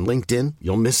looking on LinkedIn,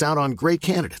 you'll miss out on great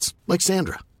candidates like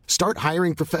Sandra. Start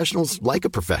hiring professionals like a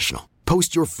professional.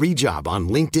 Post your free job on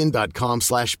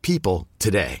linkedin.com/people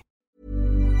today.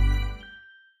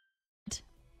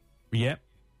 Yep.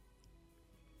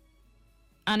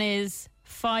 And is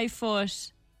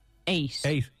 5'8".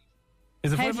 8.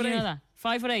 Is it How 5 did foot you 8? know that?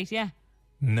 5'8", yeah.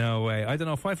 No way. I don't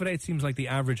know. 5 foot 8 seems like the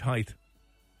average height.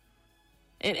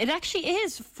 It actually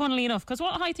is, funnily enough, because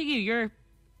what height are you? You're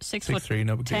 6'3",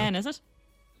 no big 10, deal. is it?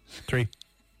 3.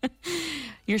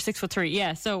 You're 6'3",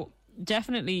 yeah. So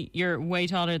definitely you're way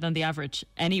taller than the average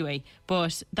anyway.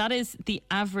 But that is the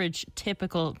average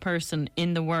typical person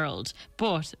in the world.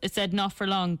 But it said not for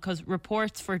long, because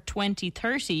reports for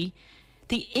 2030,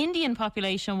 the Indian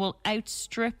population will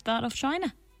outstrip that of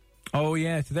China. Oh,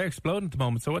 yeah. So they're exploding at the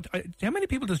moment. So how many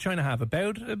people does China have?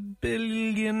 About 1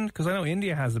 billion? Because I know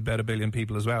India has about 1 billion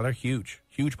people as well. They're huge.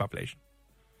 Huge population.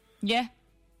 Yeah.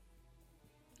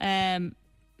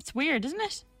 It's weird, isn't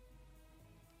it?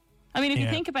 I mean, if you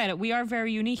think about it, we are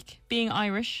very unique. Being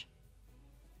Irish,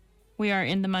 we are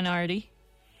in the minority.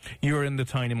 You're in the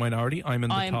tiny minority. I'm in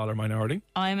the taller minority.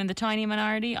 I'm in the tiny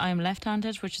minority. I'm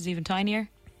left-handed, which is even tinier.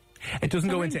 It doesn't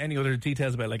go into any other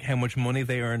details about like how much money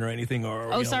they earn or anything,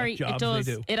 or Oh, what sorry, jobs it does.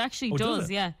 they do. It actually does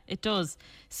it? yeah, it does.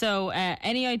 So,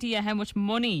 any idea how much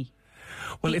money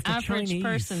Well, the if the average Chinese,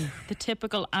 person, the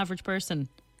typical average person,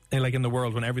 like in the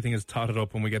world when everything is totted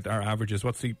up when we get our averages,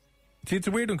 what's the? See, it's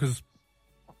a weird one because,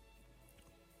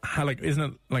 isn't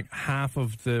it like half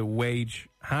of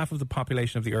the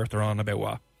population of the earth are on about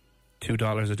what,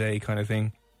 $2 a day kind of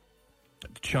thing.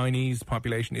 The Chinese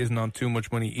population isn't on too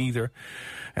much money either,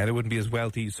 and they wouldn't be as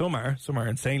wealthy. Some are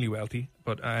insanely wealthy,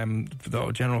 but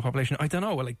the general population, I don't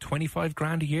know, like 25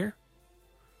 grand a year.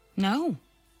 no,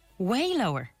 way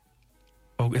lower.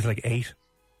 Oh, it's like 8.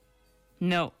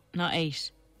 No, not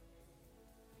 8.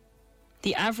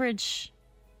 The average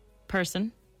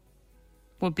person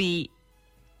would be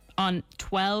on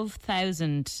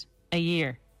 12,000 a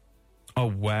year. Oh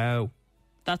wow,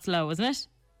 That's low, isn't it?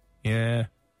 yeah.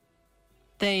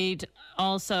 They'd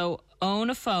also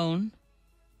own a phone,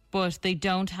 but they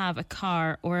don't have a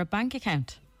car or a bank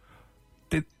account.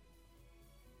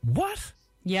 What?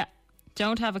 Yeah,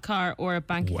 don't have a car or a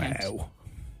bank account. Wow,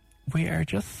 we are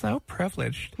just so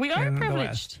privileged. We are in the privileged.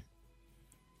 West.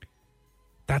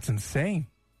 That's insane.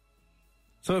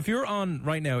 So if you're on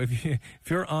right now, if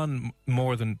you're on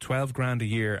more than 12 grand a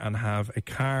year and have a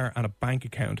car and a bank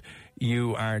account,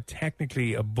 you are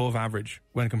technically above average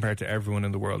when compared to everyone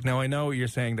in the world. Now, I know you're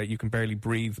saying that you can barely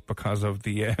breathe because of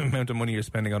the amount of money you're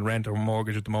spending on rent or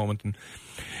mortgage at the moment. And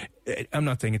I'm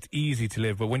not saying it's easy to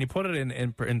live, but when you put it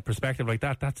in perspective like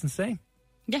that, that's insane.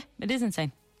 Yeah, it is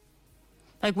insane.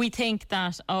 Like, we think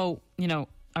that,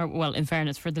 in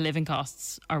fairness, for the living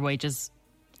costs, our wages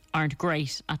aren't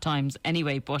great at times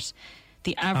anyway, but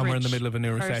the average And we're in the middle of a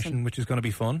new person, recession, which is going to be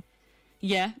fun.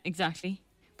 Yeah, exactly.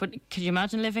 But could you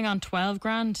imagine living on 12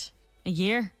 grand a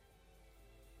year?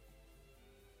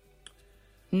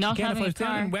 Not Again, if having I a was down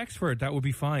car. in Wexford, that would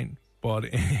be fine. But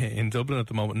in Dublin at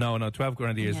the moment, no, 12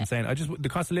 grand a year is insane. The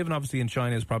cost of living obviously in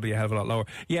China is probably a hell of a lot lower.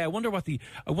 Yeah, I wonder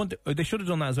they should have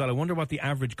done that as well. I wonder what the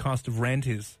average cost of rent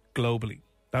is globally.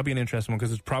 That'd be an interesting one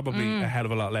because it's probably a hell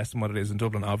of a lot less than what it is in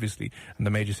Dublin, obviously, and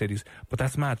the major cities. But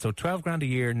that's mad. So 12 grand a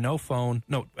year, no phone,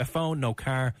 no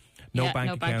car, no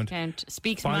bank account.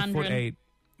 Speaks 5'8", Mandarin.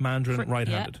 Mandarin,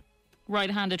 right-handed. Yeah.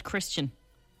 Right-handed Christian.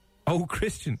 Oh,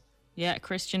 Christian. Yeah,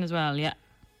 Christian as well, yeah.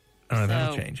 Oh,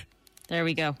 that'll change. There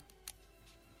we go.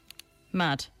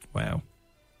 Mad. Wow.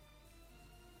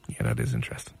 Yeah, that is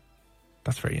interesting.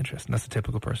 That's very interesting. That's a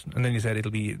typical person. And then you said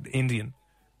it'll be Indian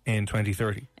in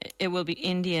 2030. It will be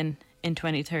Indian in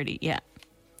 2030, yeah.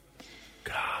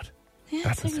 God. Yeah,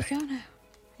 that's there insane. you go now.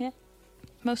 Yeah.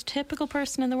 Most typical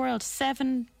person in the world.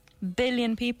 7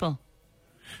 billion people.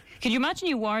 Could you imagine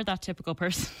you are that typical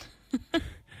person?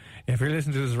 If you're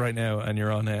listening to this right now and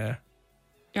you're on... you're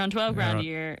on 12 grand a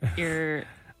year, you're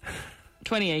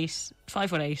 28,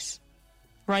 5'8",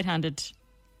 right-handed,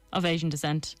 of Asian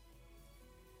descent.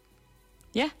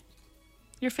 Yeah.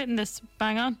 You're fitting this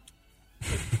bang on.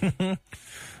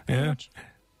 Yeah.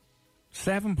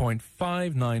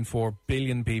 7.594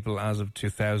 billion people as of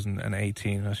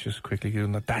 2018. Let's just quickly do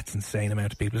that. That's insane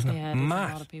amount of people, isn't it? Yeah, Mad.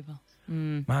 a lot of people.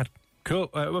 Mad. Cool.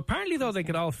 Apparently, though, they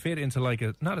could all fit into like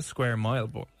not a square mile,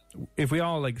 but if we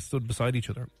all like stood beside each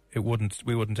other, we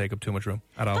wouldn't take up too much room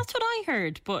at all. That's what I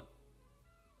heard, but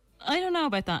I don't know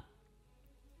about that.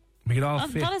 We could all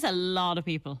fit. That is a lot of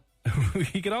people.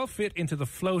 We could all fit into the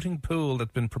floating pool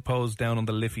that's been proposed down on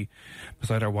the Liffey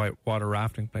beside our white water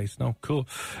rafting place. No, cool.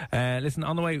 Listen,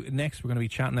 on the way next, we're going to be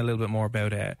chatting a little bit more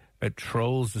about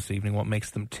trolls this evening, what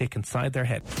makes them tick inside their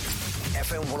head.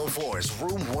 FM 104's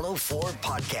Room 104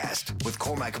 podcast with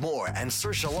Cormac Moore and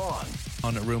Saoirse Long.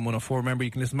 On Room 104, remember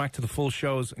you can listen back to the full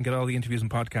shows and get all the interviews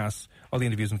and podcasts, all the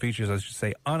interviews and features, I should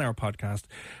say, on our podcast.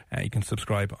 You can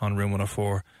subscribe on Room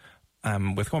 104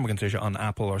 with Cormac and Saoirse on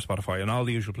Apple or Spotify and all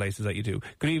the usual places that you do.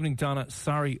 Good evening, Donna.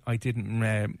 Sorry I didn't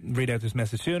read out this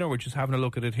message sooner. We're just having a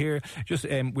look at it here. Just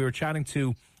we were chatting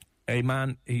to a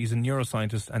man, he's a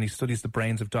neuroscientist, and he studies the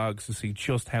brains of dogs to see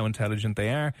just how intelligent they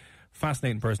are.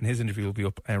 Fascinating person. His interview will be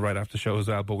up right after the show as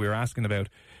well. But we were asking about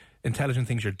intelligent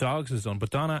things your dogs has done. But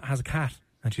Donna has a cat,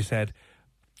 and she said,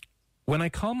 when I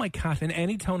call my cat in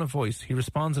any tone of voice, he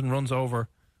responds and runs over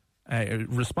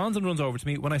to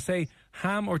me. When I say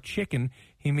ham or chicken,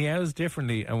 he meows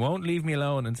differently and won't leave me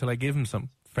alone until I give him some.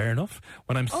 Fair enough.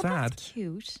 When I'm sad that's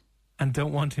cute. and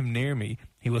don't want him near me,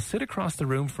 he will sit across the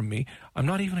room from me. I'm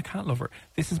not even a cat lover.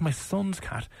 This is my son's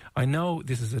cat. I know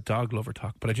this is a dog lover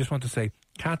talk, but I just want to say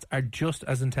cats are just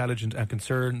as intelligent and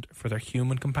concerned for their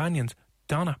human companions.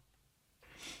 Donna.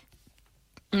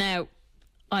 Now,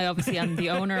 I obviously am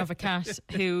the owner of a cat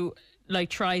who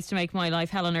tries to make my life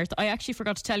hell on earth. I actually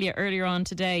forgot to tell you earlier on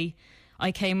today,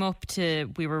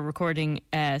 we were recording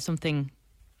something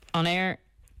on air,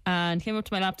 and came up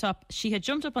to my laptop. She had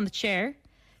jumped up on the chair,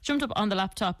 jumped up on the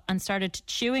laptop, and started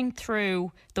chewing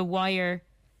through the wire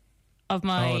of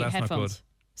my headphones.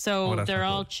 So they're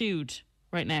all chewed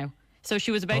right now. So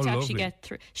she was about to actually get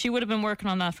through. She would have been working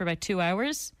on that for about 2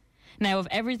 hours. Now, of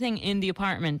everything in the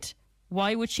apartment,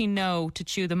 why would she know to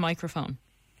chew the microphone?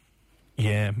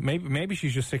 Yeah, maybe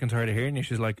she's just sick and tired of hearing you.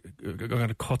 She's like, I'm going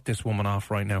to cut this woman off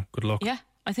right now. Good luck. Yeah,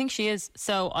 I think she is.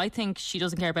 So I think she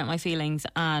doesn't care about my feelings,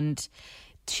 and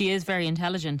she is very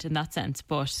intelligent in that sense,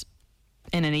 but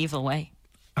in an evil way.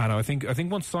 I know. I think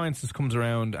once science comes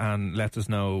around and lets us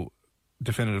know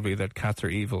definitively that cats are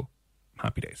evil,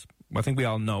 happy days. I think we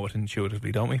all know it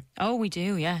intuitively, don't we? Oh, we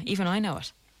do, yeah. Even I know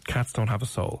it. Cats don't have a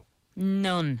soul.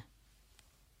 None.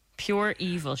 Pure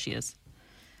evil she is.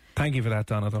 Thank you for that,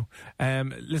 Donna, though.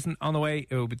 Listen, on the way,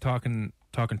 we'll be talking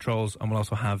trolls, and we'll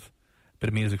also have a bit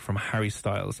of music from Harry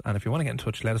Styles. And if you want to get in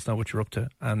touch, let us know what you're up to,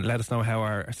 and let us know how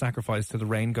our sacrifice to the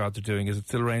rain gods are doing. Is it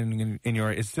still raining is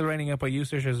it still raining out by you,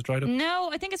 Saoirse? Is it dried up? No,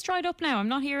 I think it's dried up now. I'm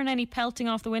not hearing any pelting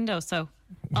off the window, so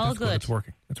all good. It's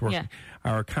working. Yeah.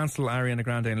 Our cancel Ariana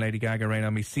Grande and Lady Gaga Rain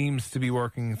On Me seems to be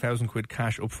working. £1,000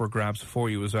 cash up for grabs for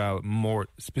you as well. More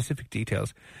specific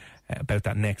details about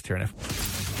that next here.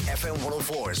 FM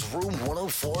 104's Room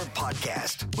 104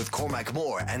 podcast with Cormac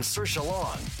Moore and Saoirse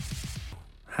Long.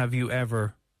 Have you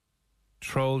ever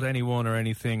trolled anyone or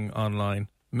anything online?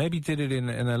 Maybe did it in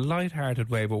a light-hearted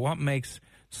way, but what makes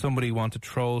somebody want to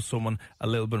troll someone a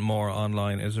little bit more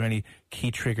online? Is there any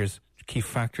key triggers, key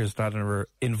factors that are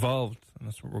involved? And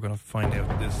that's what we're going to find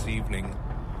out this evening.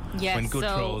 Yes, when good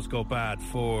trolls go bad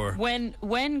for...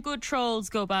 When good trolls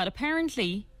go bad,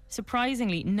 apparently,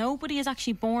 surprisingly, nobody is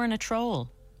actually born a troll.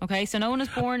 Okay, so no one is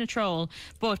born a troll,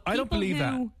 but I don't believe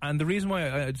that. And the reason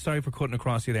why, sorry for cutting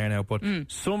across you there now, but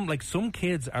some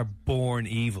kids are born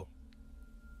evil.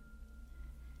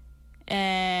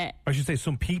 I should say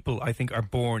some people, I think, are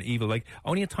born evil. Like,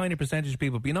 only a tiny percentage of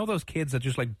people. But you know those kids that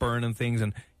just like burning things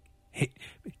and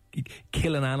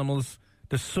killing animals?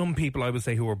 There's some people, I would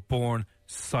say, who are born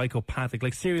psychopathic.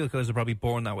 Like, serial killers are probably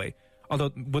born that way.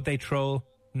 Although, would they troll?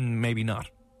 Maybe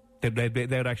not.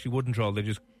 They actually wouldn't troll. They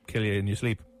just kill you in your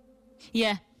sleep.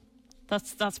 Yeah,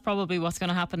 that's probably what's going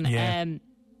to happen. Yeah.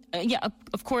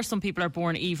 Of course some people are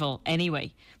born evil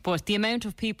anyway, but the amount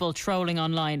of people trolling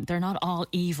online, they're not all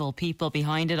evil people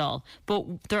behind it all, but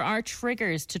there are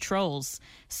triggers to trolls.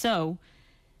 So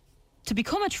to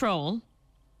become a troll,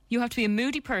 you have to be a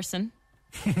moody person.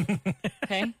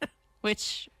 Okay,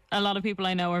 which a lot of people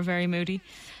I know are very moody.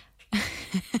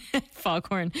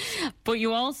 Foghorn. But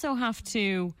you also have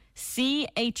to see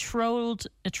a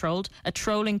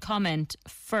trolling comment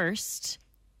first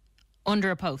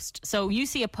under a post. So you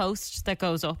see a post that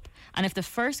goes up, and if the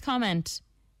first comment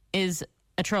is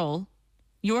a troll,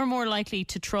 you're more likely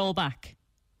to troll back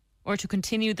or to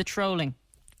continue the trolling.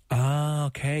 Ah,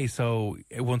 okay. So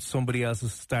once somebody else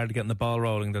has started getting the ball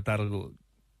rolling, that'll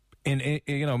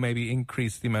maybe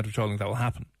increase the amount of trolling that will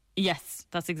happen. Yes,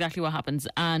 that's exactly what happens.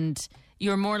 And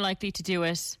you're more likely to do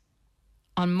it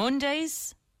on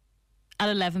Mondays at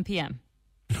 11 p.m.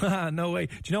 No way.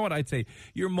 Do you know what I'd say?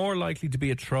 You're more likely to be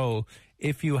a troll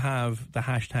if you have the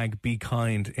hashtag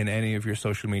 #BeKind in any of your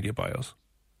social media bios.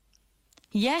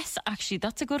 Yes, actually,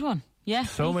 that's a good one. Yeah.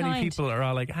 So many people are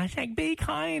all like,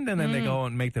 #BeKind, and then they go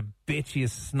and make the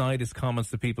bitchiest, snidest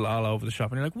comments to people all over the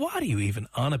shop, and you're like, what are you even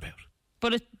on about?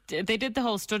 But they did the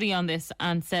whole study on this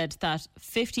and said that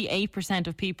 58%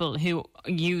 of people who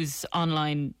use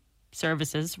online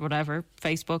services, whatever,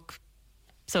 Facebook,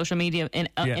 social media, in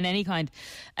any kind,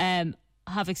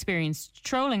 have experienced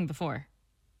trolling before.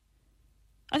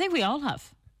 I think we all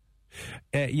have.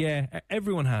 Yeah,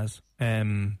 everyone has.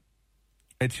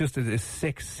 It's just a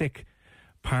sick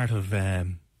part of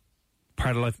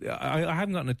life. I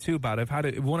haven't gotten it too bad. I've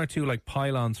had one or two like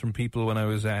pylons from people when I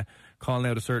was calling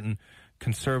out a certain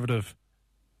conservative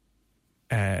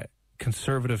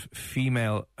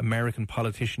female American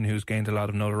politician who's gained a lot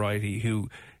of notoriety, who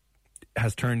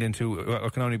has turned into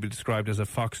what can only be described as a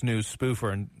Fox News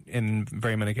spoofer, and in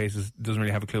very many cases doesn't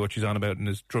really have a clue what she's on about and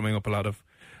is drumming up a lot of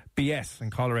BS and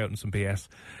call her out in some BS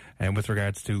with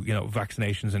regards to, you know,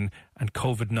 vaccinations and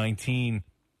COVID-19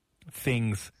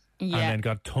 things. Yeah. And then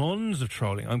got tons of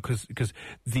trolling because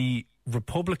the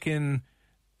Republican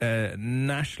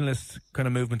nationalist kind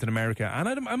of movement in America, and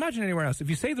I imagine anywhere else, if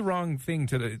you say the wrong thing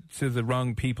to the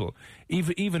wrong people,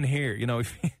 even here, you know,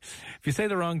 if you say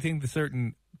the wrong thing to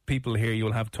certain people here, you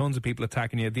will have tons of people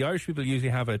attacking you. The Irish people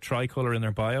usually have a tricolour in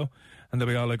their bio, and they'll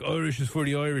be all like, Irish is for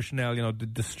the Irish, and they'll, you know,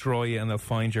 destroy you, and they'll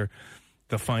find your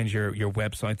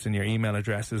websites and your email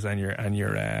addresses and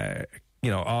your you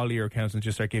know, all your accounts, and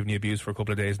just start giving you abuse for a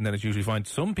couple of days, and then it's usually fine.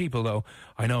 Some people, though,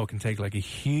 I know it can take like a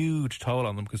huge toll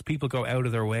on them because people go out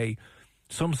of their way.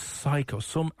 Some psycho,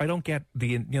 I don't get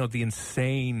the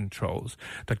insane trolls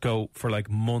that go for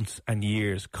like months and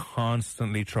years,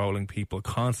 constantly trolling people,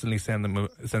 constantly sending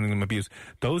them abuse.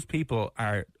 Those people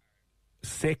are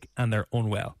sick and they're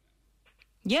unwell.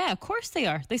 Yeah, of course they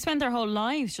are. They spend their whole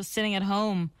lives just sitting at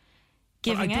home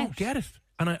giving out. I don't get it,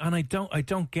 and I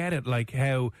don't get it. Like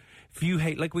how if you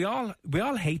hate, like we all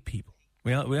hate people.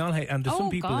 We all hate, and there's some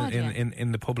people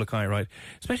in the public eye, right?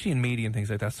 Especially in media and things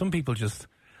like that. Some people just.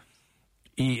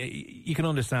 You can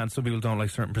understand some people don't like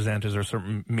certain presenters or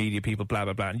certain media people, blah,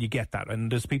 blah, blah, and you get that. And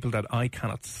there's people that I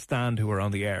cannot stand who are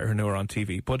on the air and who are on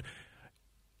TV. But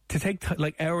to take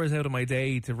like hours out of my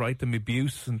day to write them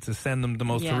abuse and to send them the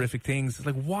most horrific things, it's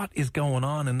like, what is going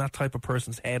on in that type of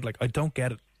person's head? Like, I don't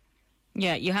get it.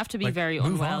 Yeah, you have to be very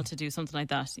unwell to do something like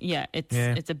that. Yeah,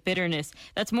 it's a bitterness.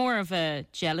 That's more of a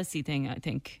jealousy thing, I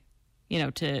think, you know,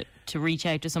 to reach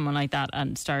out to someone like that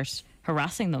and start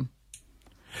harassing them.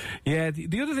 Yeah,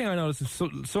 the other thing I noticed is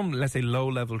some, let's say,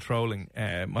 low-level trolling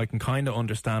I can kind of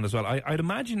understand as well. I'd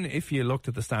imagine if you looked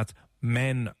at the stats,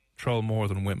 men troll more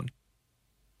than women.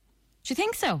 Do you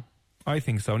think so? I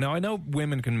think so. Now, I know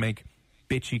women can make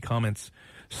bitchy comments.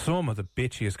 Some of the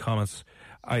bitchiest comments,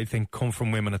 I think, come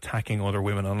from women attacking other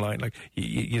women online. Like,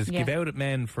 you give out at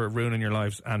men for ruining your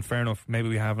lives, and fair enough, maybe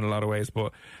we have in a lot of ways,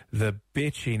 but the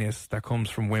bitchiness that comes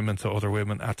from women to other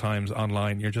women at times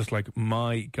online, you're just like,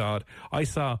 my God. I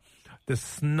saw the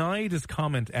snidest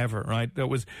comment ever, right, that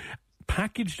was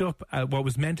packaged up what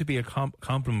was meant to be a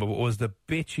compliment, but was the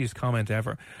bitchiest comment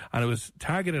ever, and it was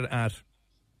targeted at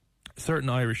certain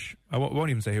Irish, I won't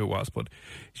even say who it was, but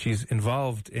she's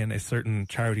involved in a certain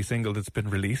charity single that's been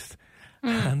released.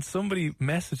 And somebody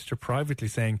messaged her privately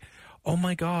saying, oh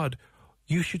my God,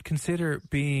 you should consider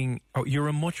you're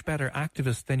a much better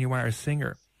activist than you are a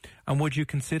singer. And would you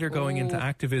consider going into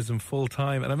activism full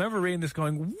time? And I remember reading this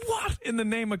going, what in the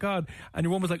name of God? And your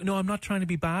woman was like, no, I'm not trying to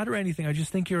be bad or anything. I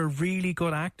just think you're a really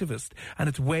good activist. And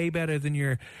it's way better than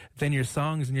your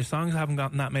songs. And your songs haven't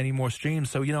gotten that many more streams.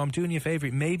 So, you know, I'm doing you a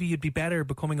favour. Maybe you'd be better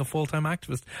becoming a full-time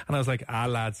activist. And I was like,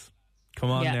 lads,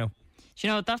 come on now. Do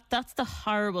you know, that's the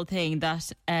horrible thing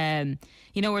that,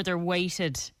 you know, where they're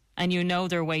weighted and you know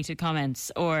they're weighted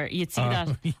comments, or you'd see that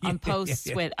on posts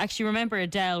with, actually remember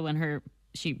Adele when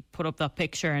she put up that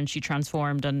picture and she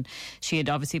transformed and she had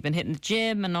obviously been hitting the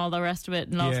gym and all the rest of it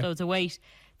and lost loads of weight.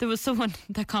 There was someone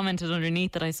that commented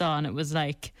underneath that I saw, and it was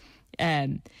like,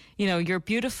 you know, you're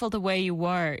beautiful the way you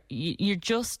were. You're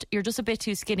just a bit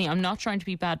too skinny. I'm not trying to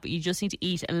be bad, but you just need to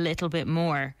eat a little bit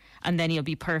more and then you'll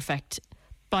be perfect.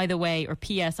 By the way, or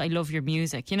P.S. I love your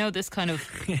music. You know, this kind of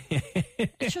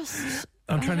just.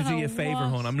 I'm trying to do you a favour,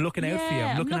 hon. I'm looking out for you.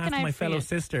 I'm looking after my fellow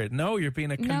sister. No, you're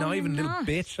being a conniving little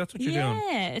bitch. That's what you're doing.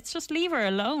 Yeah, it's just leave her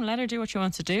alone. Let her do what she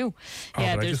wants to do. Oh,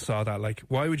 but I just saw that. Like,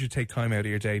 why would you take time out of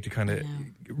your day to kind of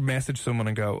message someone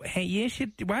and go, hey,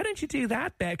 why don't you do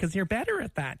that, Bet? Because you're better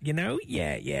at that, you know?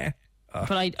 Yeah.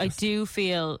 But I do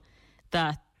feel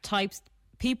that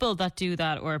people that do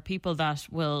that, or people that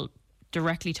will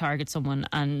directly target someone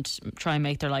and try and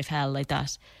make their life hell like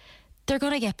that, they're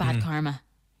going to get bad karma.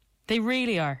 They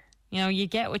really are. You know, you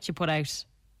get what you put out.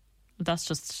 That's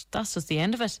just the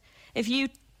end of it. If you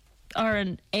are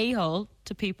an a-hole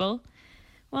to people,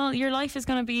 well, your life is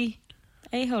going to be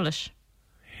a-hole-ish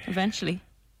eventually.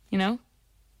 You know,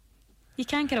 you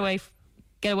can't get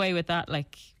away with that,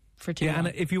 like, for too long. And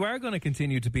if you are going to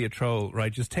continue to be a troll,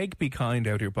 right, just be kind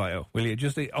out of your bio, will you?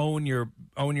 Just own your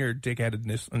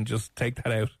dickheadedness and just take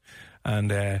that out,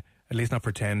 and at least not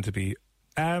pretend to be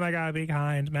Oh my God, be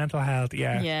kind. Mental health,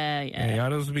 yeah. Yeah. You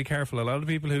gotta be careful. A lot of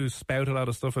people who spout a lot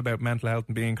of stuff about mental health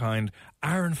and being kind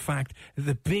are, in fact,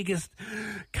 the biggest.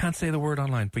 Can't say the word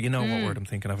online, but you know what word I'm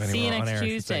thinking of anyway. See you on next air,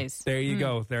 Tuesdays. There you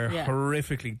go. They're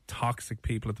horrifically toxic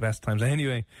people at the best times.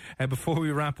 Anyway, before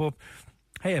we wrap up,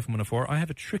 hey FM104, I have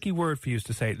a tricky word for you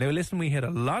to say. Now listen, we had a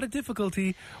lot of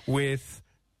difficulty with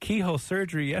keyhole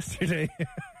surgery yesterday.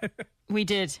 We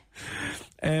did.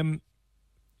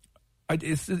 I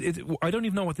don't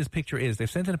even know what this picture is. They've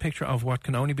sent in a picture of what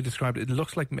can only be described. It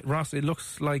looks like, Ross,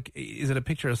 is it a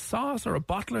picture of sauce or a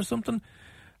bottle or something?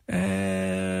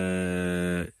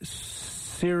 Oh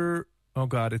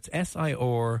God, it's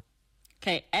S-I-O-R.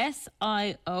 Okay,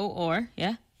 S-I-O-R,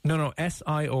 yeah? No,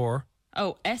 S-I-O-R.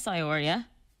 Oh, S-I-O-R, yeah?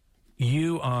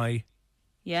 U-I.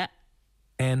 Yeah.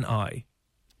 N-I.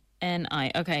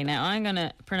 N-I. Okay, now I'm going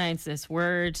to pronounce this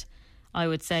word. I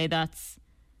would say that's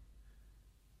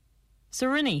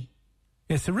Saruni.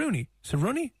 Yeah, Saruni.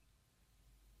 Saruni?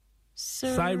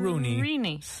 Sarini.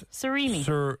 Sarini.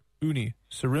 Saruni.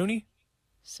 Saruni?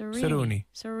 Saruni.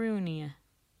 Saruni.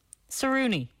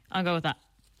 Saruni. I'll go with that.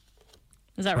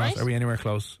 Is that right? Are we anywhere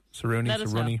close? Saruni, Let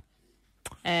us Saruni.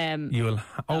 You will.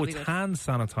 It's hand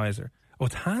sanitizer. Oh,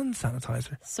 it's hand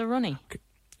sanitizer. Saruni. Okay.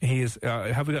 He is.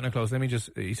 Have we gotten it close? Let me just.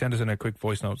 He sent us in a quick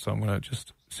voice note, so I'm going to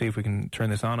just see if we can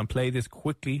turn this on and play this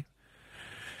quickly.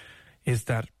 Is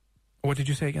that? What did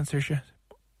you say again, Saoirse?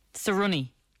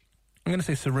 Saruni. I'm going to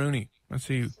say Saruni. Let's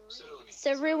see.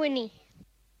 Saruni.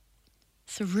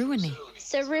 Saruni.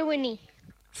 Saruni.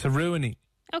 Saruni.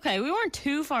 Okay, we weren't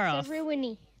too far off.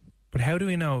 Saruni. But how do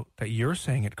we know that you're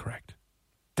saying it correct?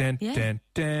 Dun, dun,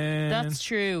 dun. That's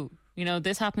true. You know,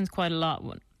 this happens quite a lot.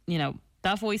 You know,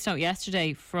 that voice note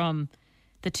yesterday from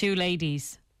the two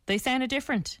ladies, they sounded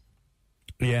different.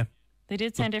 Yeah. They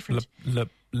did sound different.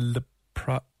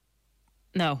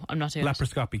 No, I'm not doing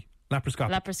Laparoscopy.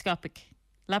 Laparoscopic.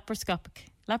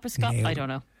 Nailed. I don't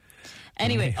know.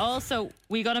 Anyway, also,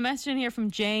 we got a message in here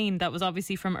from Jane that was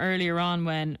obviously from earlier on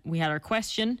when we had our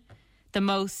question. The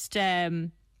most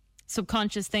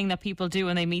subconscious thing that people do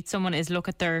when they meet someone is look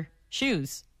at their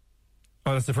shoes.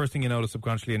 Oh, that's the first thing you notice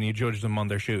subconsciously, and you judge them on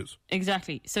their shoes.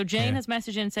 Exactly. So Jane has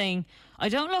messaged in saying, I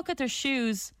don't look at their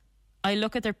shoes, I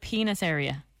look at their penis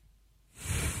area.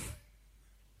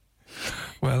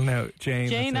 Well, now,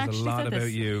 Jane that says a lot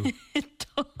about you. It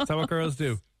does. Is that what girls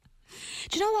do?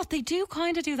 Do you know what? They do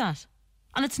kind of do that.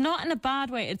 And it's not in a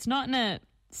bad way. It's not in a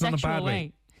sexual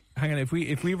way. Hang on, if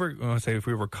we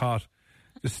were caught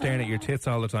just staring at your tits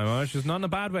all the time, it's just not in a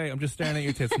bad way. I'm just staring at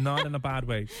your tits, not in a bad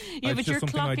way. Yeah, it's but just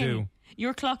something I do.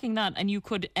 You're clocking that, and you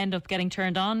could end up getting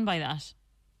turned on by that.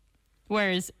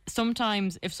 Whereas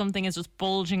sometimes if something is just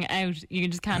bulging out, you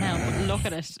just can't help but look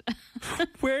at it.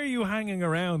 Where are you hanging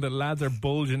around that lads are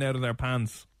bulging out of their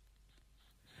pants?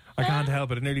 I can't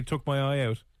help it. It nearly took my eye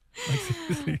out. Like,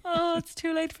 seriously. Oh, it's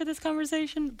too late for this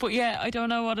conversation. But yeah, I don't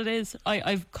know what it is.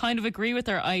 I kind of agree with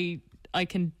her. I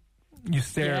can... You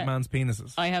stare at man's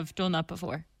penises. I have done that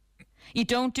before. You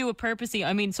don't do it purposely.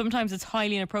 I mean, sometimes it's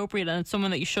highly inappropriate and it's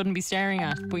someone that you shouldn't be staring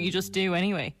at, but you just do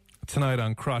anyway. Tonight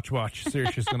on Crotch Watch,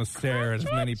 Saoirse's going to stare at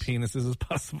as many penises as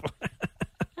possible.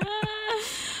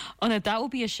 Oh no, that would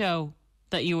be a show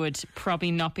that you would probably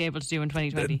not be able to do in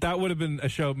 2020. That would have been a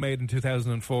show made in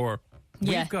 2004.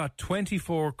 Yeah. We've got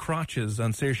 24 crotches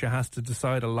and Saoirse has to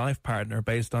decide a life partner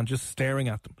based on just staring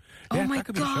at them. Oh my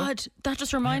God, that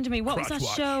just reminded me. What was that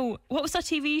show? What was that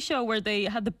TV show where they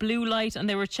had the blue light and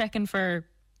they were checking for...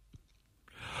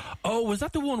 Oh, was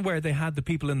that the one where they had the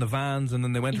people in the vans and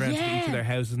then they went around to each of their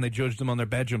houses and they judged them on their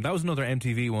bedroom? That was another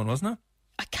MTV one, wasn't it?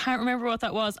 I can't remember what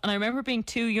that was. And I remember being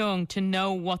too young to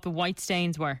know what the white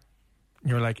stains were.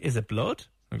 You were like, is it blood?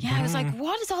 Yeah, I was like,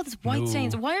 what is all this white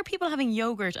stains? Why are people having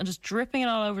yogurt and just dripping it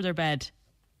all over their bed?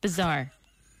 Bizarre.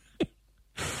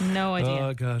 No idea.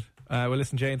 Oh, God. Well,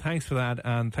 listen, Jane, thanks for that.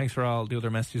 And thanks for all the other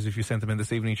messages if you sent them in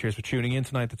this evening. Cheers for tuning in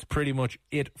tonight. That's pretty much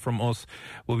it from us.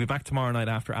 We'll be back tomorrow night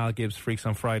after Al Gibbs Freaks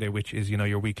on Friday, which is,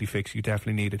 your weekly fix. You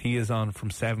definitely need it. He is on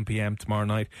from 7 p.m. tomorrow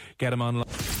night. Get him on.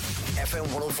 FM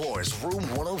 104's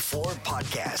Room 104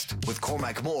 podcast with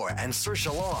Cormac Moore and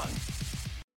Saoirse Long.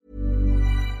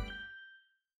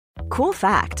 Cool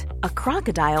fact, a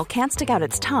crocodile can't stick out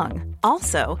its tongue.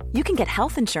 Also, you can get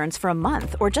health insurance for a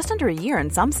month or just under a year in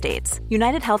some states.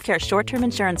 United Healthcare short-term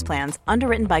insurance plans,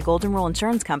 underwritten by Golden Rule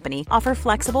Insurance Company, offer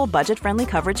flexible, budget-friendly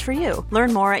coverage for you.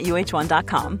 Learn more at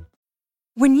uh1.com.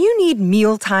 When you need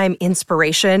mealtime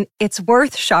inspiration, it's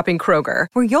worth shopping Kroger,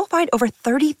 where you'll find over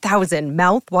 30,000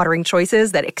 mouth-watering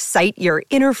choices that excite your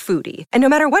inner foodie. And no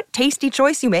matter what tasty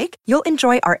choice you make, you'll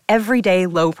enjoy our everyday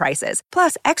low prices,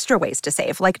 plus extra ways to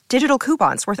save, like digital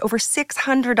coupons worth over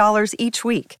 $600 each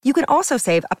week. You can also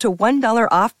save up to $1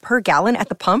 off per gallon at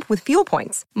the pump with fuel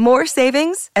points. More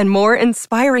savings and more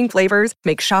inspiring flavors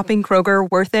make shopping Kroger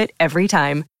worth it every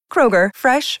time. Kroger,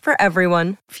 fresh for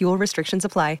everyone. Fuel restrictions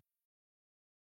apply.